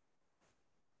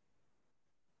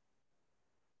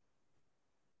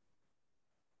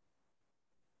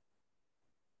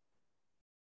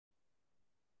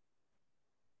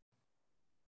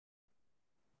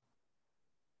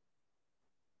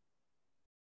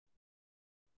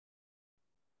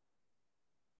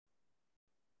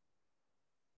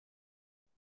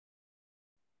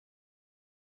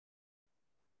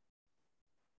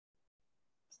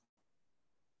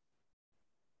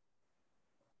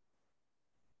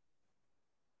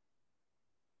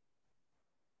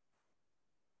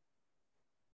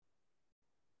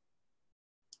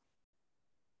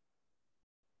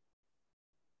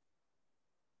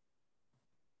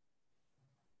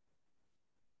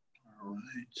 All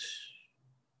right.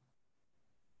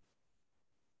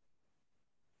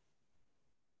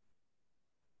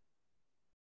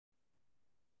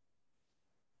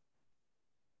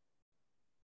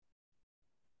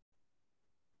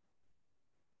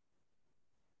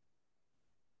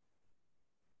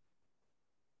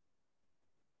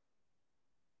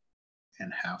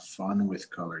 And have fun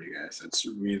with color, you guys. That's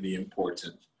really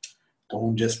important.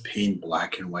 Don't just paint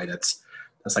black and white. That's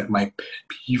like my pet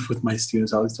peeve with my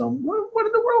students. I always tell them, what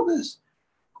in the world is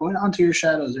going on to your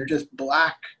shadows? They're just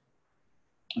black.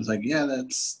 I was like, yeah,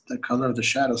 that's the color of the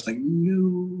shadows. Like,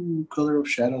 no, color of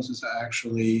shadows is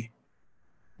actually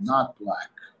not black.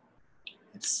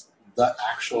 It's the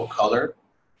actual color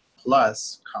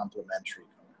plus complementary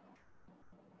color.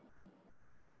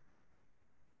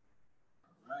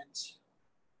 All right.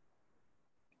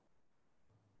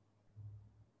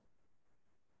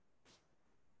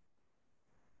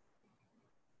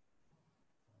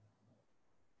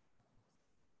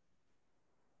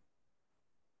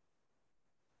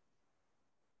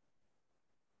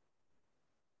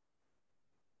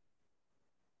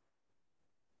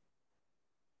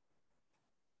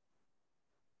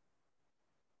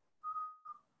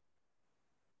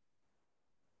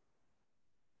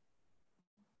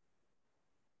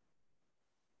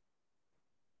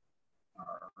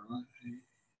 All right.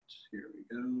 Here we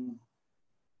go.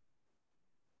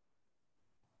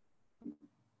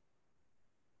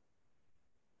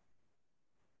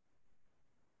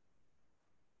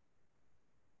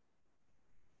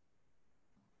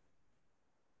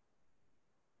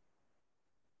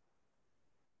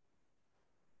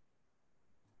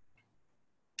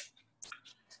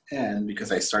 And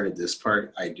because I started this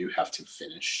part, I do have to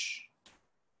finish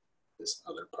this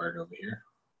other part over here.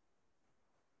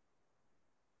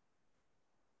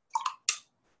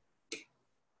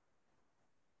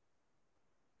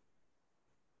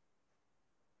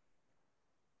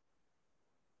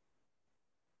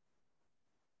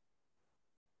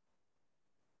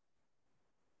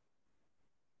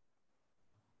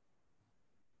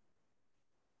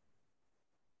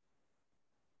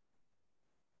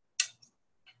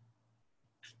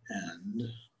 And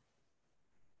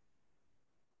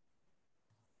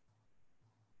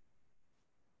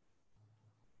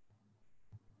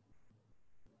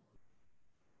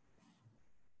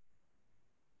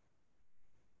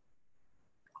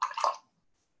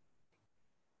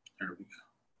there we go.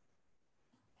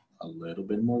 a little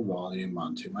bit more volume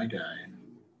onto my guy.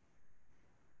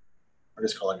 I'm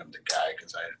just calling him the guy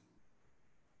because I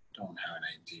don't have an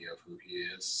idea of who he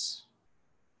is.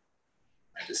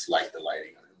 I just like the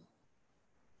lighting on him.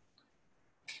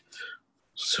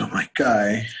 So my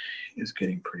guy is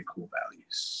getting pretty cool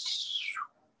values.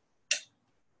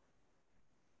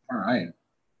 All right.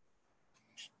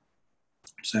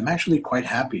 So I'm actually quite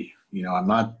happy. You know, I'm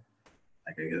not,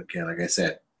 like I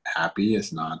said, happy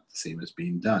is not the same as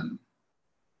being done.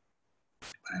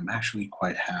 But I'm actually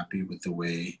quite happy with the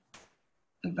way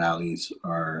the values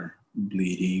are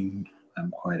bleeding.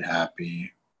 I'm quite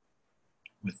happy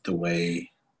with the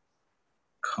way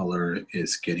color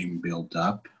is getting built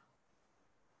up.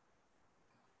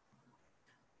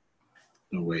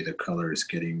 The way the color is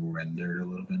getting rendered a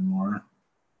little bit more.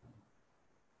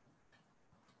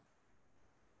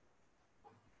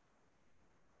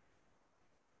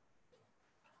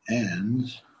 And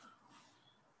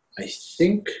I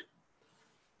think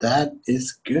that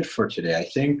is good for today. I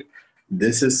think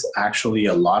this is actually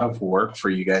a lot of work for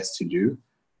you guys to do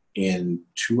in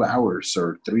 2 hours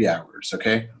or 3 hours,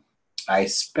 okay? I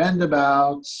spend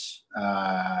about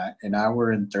an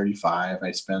hour and 35.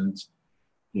 I spent,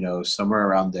 you know, somewhere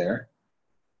around there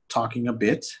talking a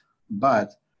bit,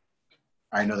 but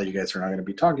I know that you guys are not going to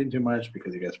be talking too much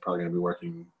because you guys are probably going to be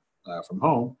working from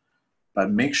home.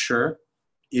 But make sure,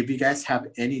 if you guys have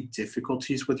any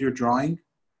difficulties with your drawing,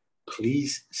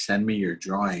 please send me your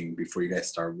drawing before you guys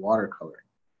start watercoloring.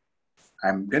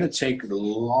 I'm going to take the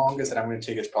longest that I'm going to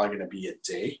take is probably going to be a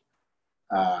day.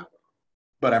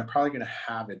 But I'm probably going to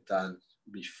have it done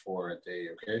before a day,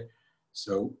 okay?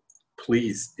 So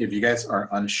please, if you guys are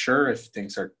unsure if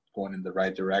things are going in the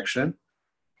right direction,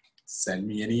 send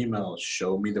me an email.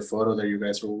 Show me the photo that you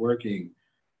guys were working.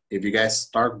 If you guys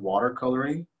start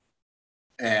watercoloring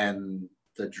and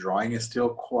the drawing is still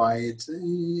quite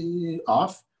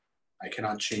off, I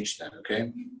cannot change that,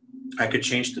 okay? I could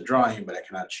change the drawing, but I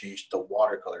cannot change the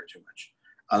watercolor too much,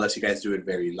 unless you guys do it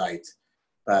very light.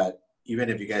 But even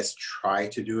if you guys try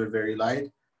to do it very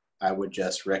light, I would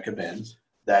just recommend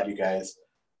that you guys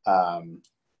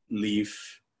leave,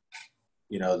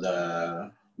 you know,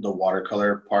 the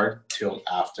watercolor part till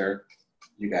after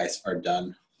you guys are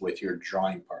done with your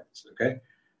drawing parts, okay?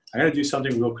 I'm gonna do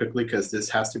something real quickly because this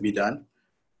has to be done.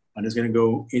 I'm just gonna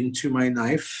go into my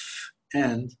knife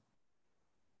and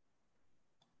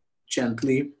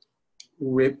gently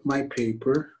rip my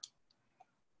paper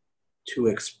to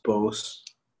expose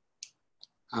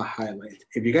a highlight.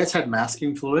 If you guys had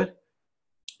masking fluid,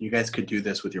 you guys could do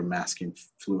this with your masking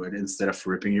fluid instead of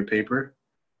ripping your paper.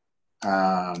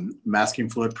 Masking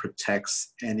fluid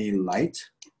protects any light,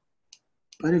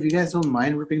 but if you guys don't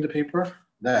mind ripping the paper,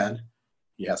 then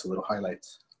he has a little highlight.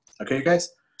 Okay, guys?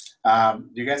 Do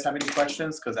you guys have any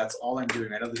questions? Because that's all I'm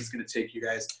doing. I know this is going to take you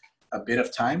guys a bit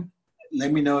of time.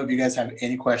 Let me know if you guys have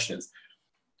any questions.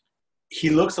 He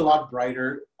looks a lot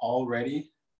brighter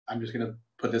already. I'm just going to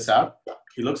put this out.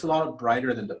 He looks a lot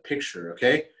brighter than the picture,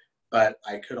 okay? But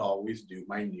I could always do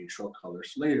my neutral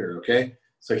colors later, okay?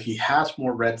 So he has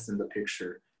more reds than the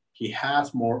picture. He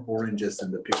has more oranges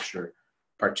than the picture,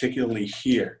 particularly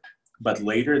here. But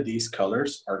later, these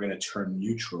colors are going to turn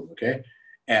neutral, okay?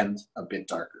 And a bit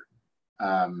darker.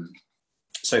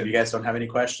 So if you guys don't have any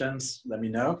questions, let me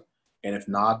know. And if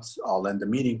not, I'll end the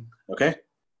meeting, okay?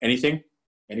 Anything?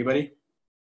 Anybody?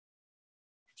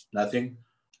 Nothing?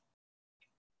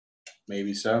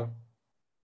 Maybe so?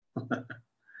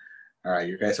 All right,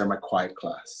 you guys are my quiet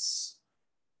class.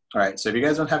 All right, so if you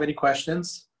guys don't have any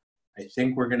questions, I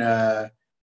think we're gonna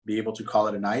be able to call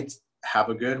it a night. Have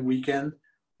a good weekend.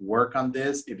 Work on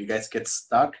this. If you guys get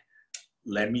stuck,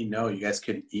 let me know. You guys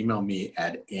could email me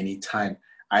at any time.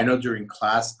 I know during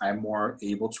class, I'm more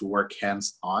able to work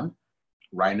hands-on.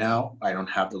 Right now, I don't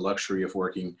have the luxury of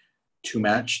working too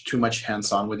much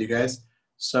hands-on with you guys.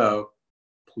 So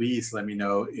please let me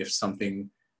know if something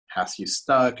has you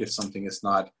stuck, if something is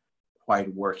not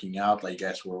quite working out like you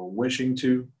guys were wishing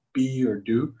to be or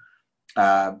do.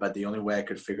 But the only way I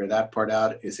could figure that part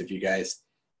out is if you guys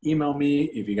email me.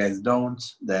 If you guys don't,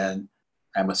 then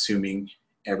I'm assuming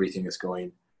everything is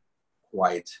going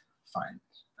quite fine.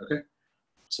 Okay.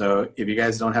 So if you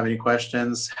guys don't have any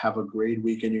questions, have a great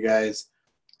weekend, you guys.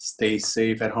 Stay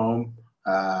safe at home.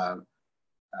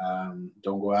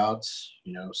 Don't go out,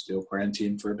 you know, still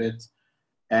quarantine for a bit.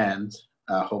 And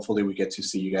hopefully we get to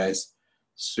see you guys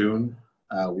soon.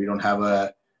 We don't have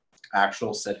a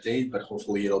actual set date, but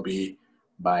hopefully it'll be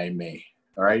by May.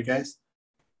 All right, you guys?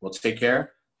 Well, take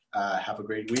care. Have a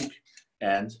great week,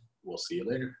 and we'll see you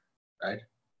later. All right?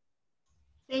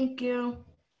 Thank you.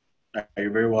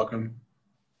 You're very welcome.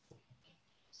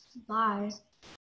 Bye.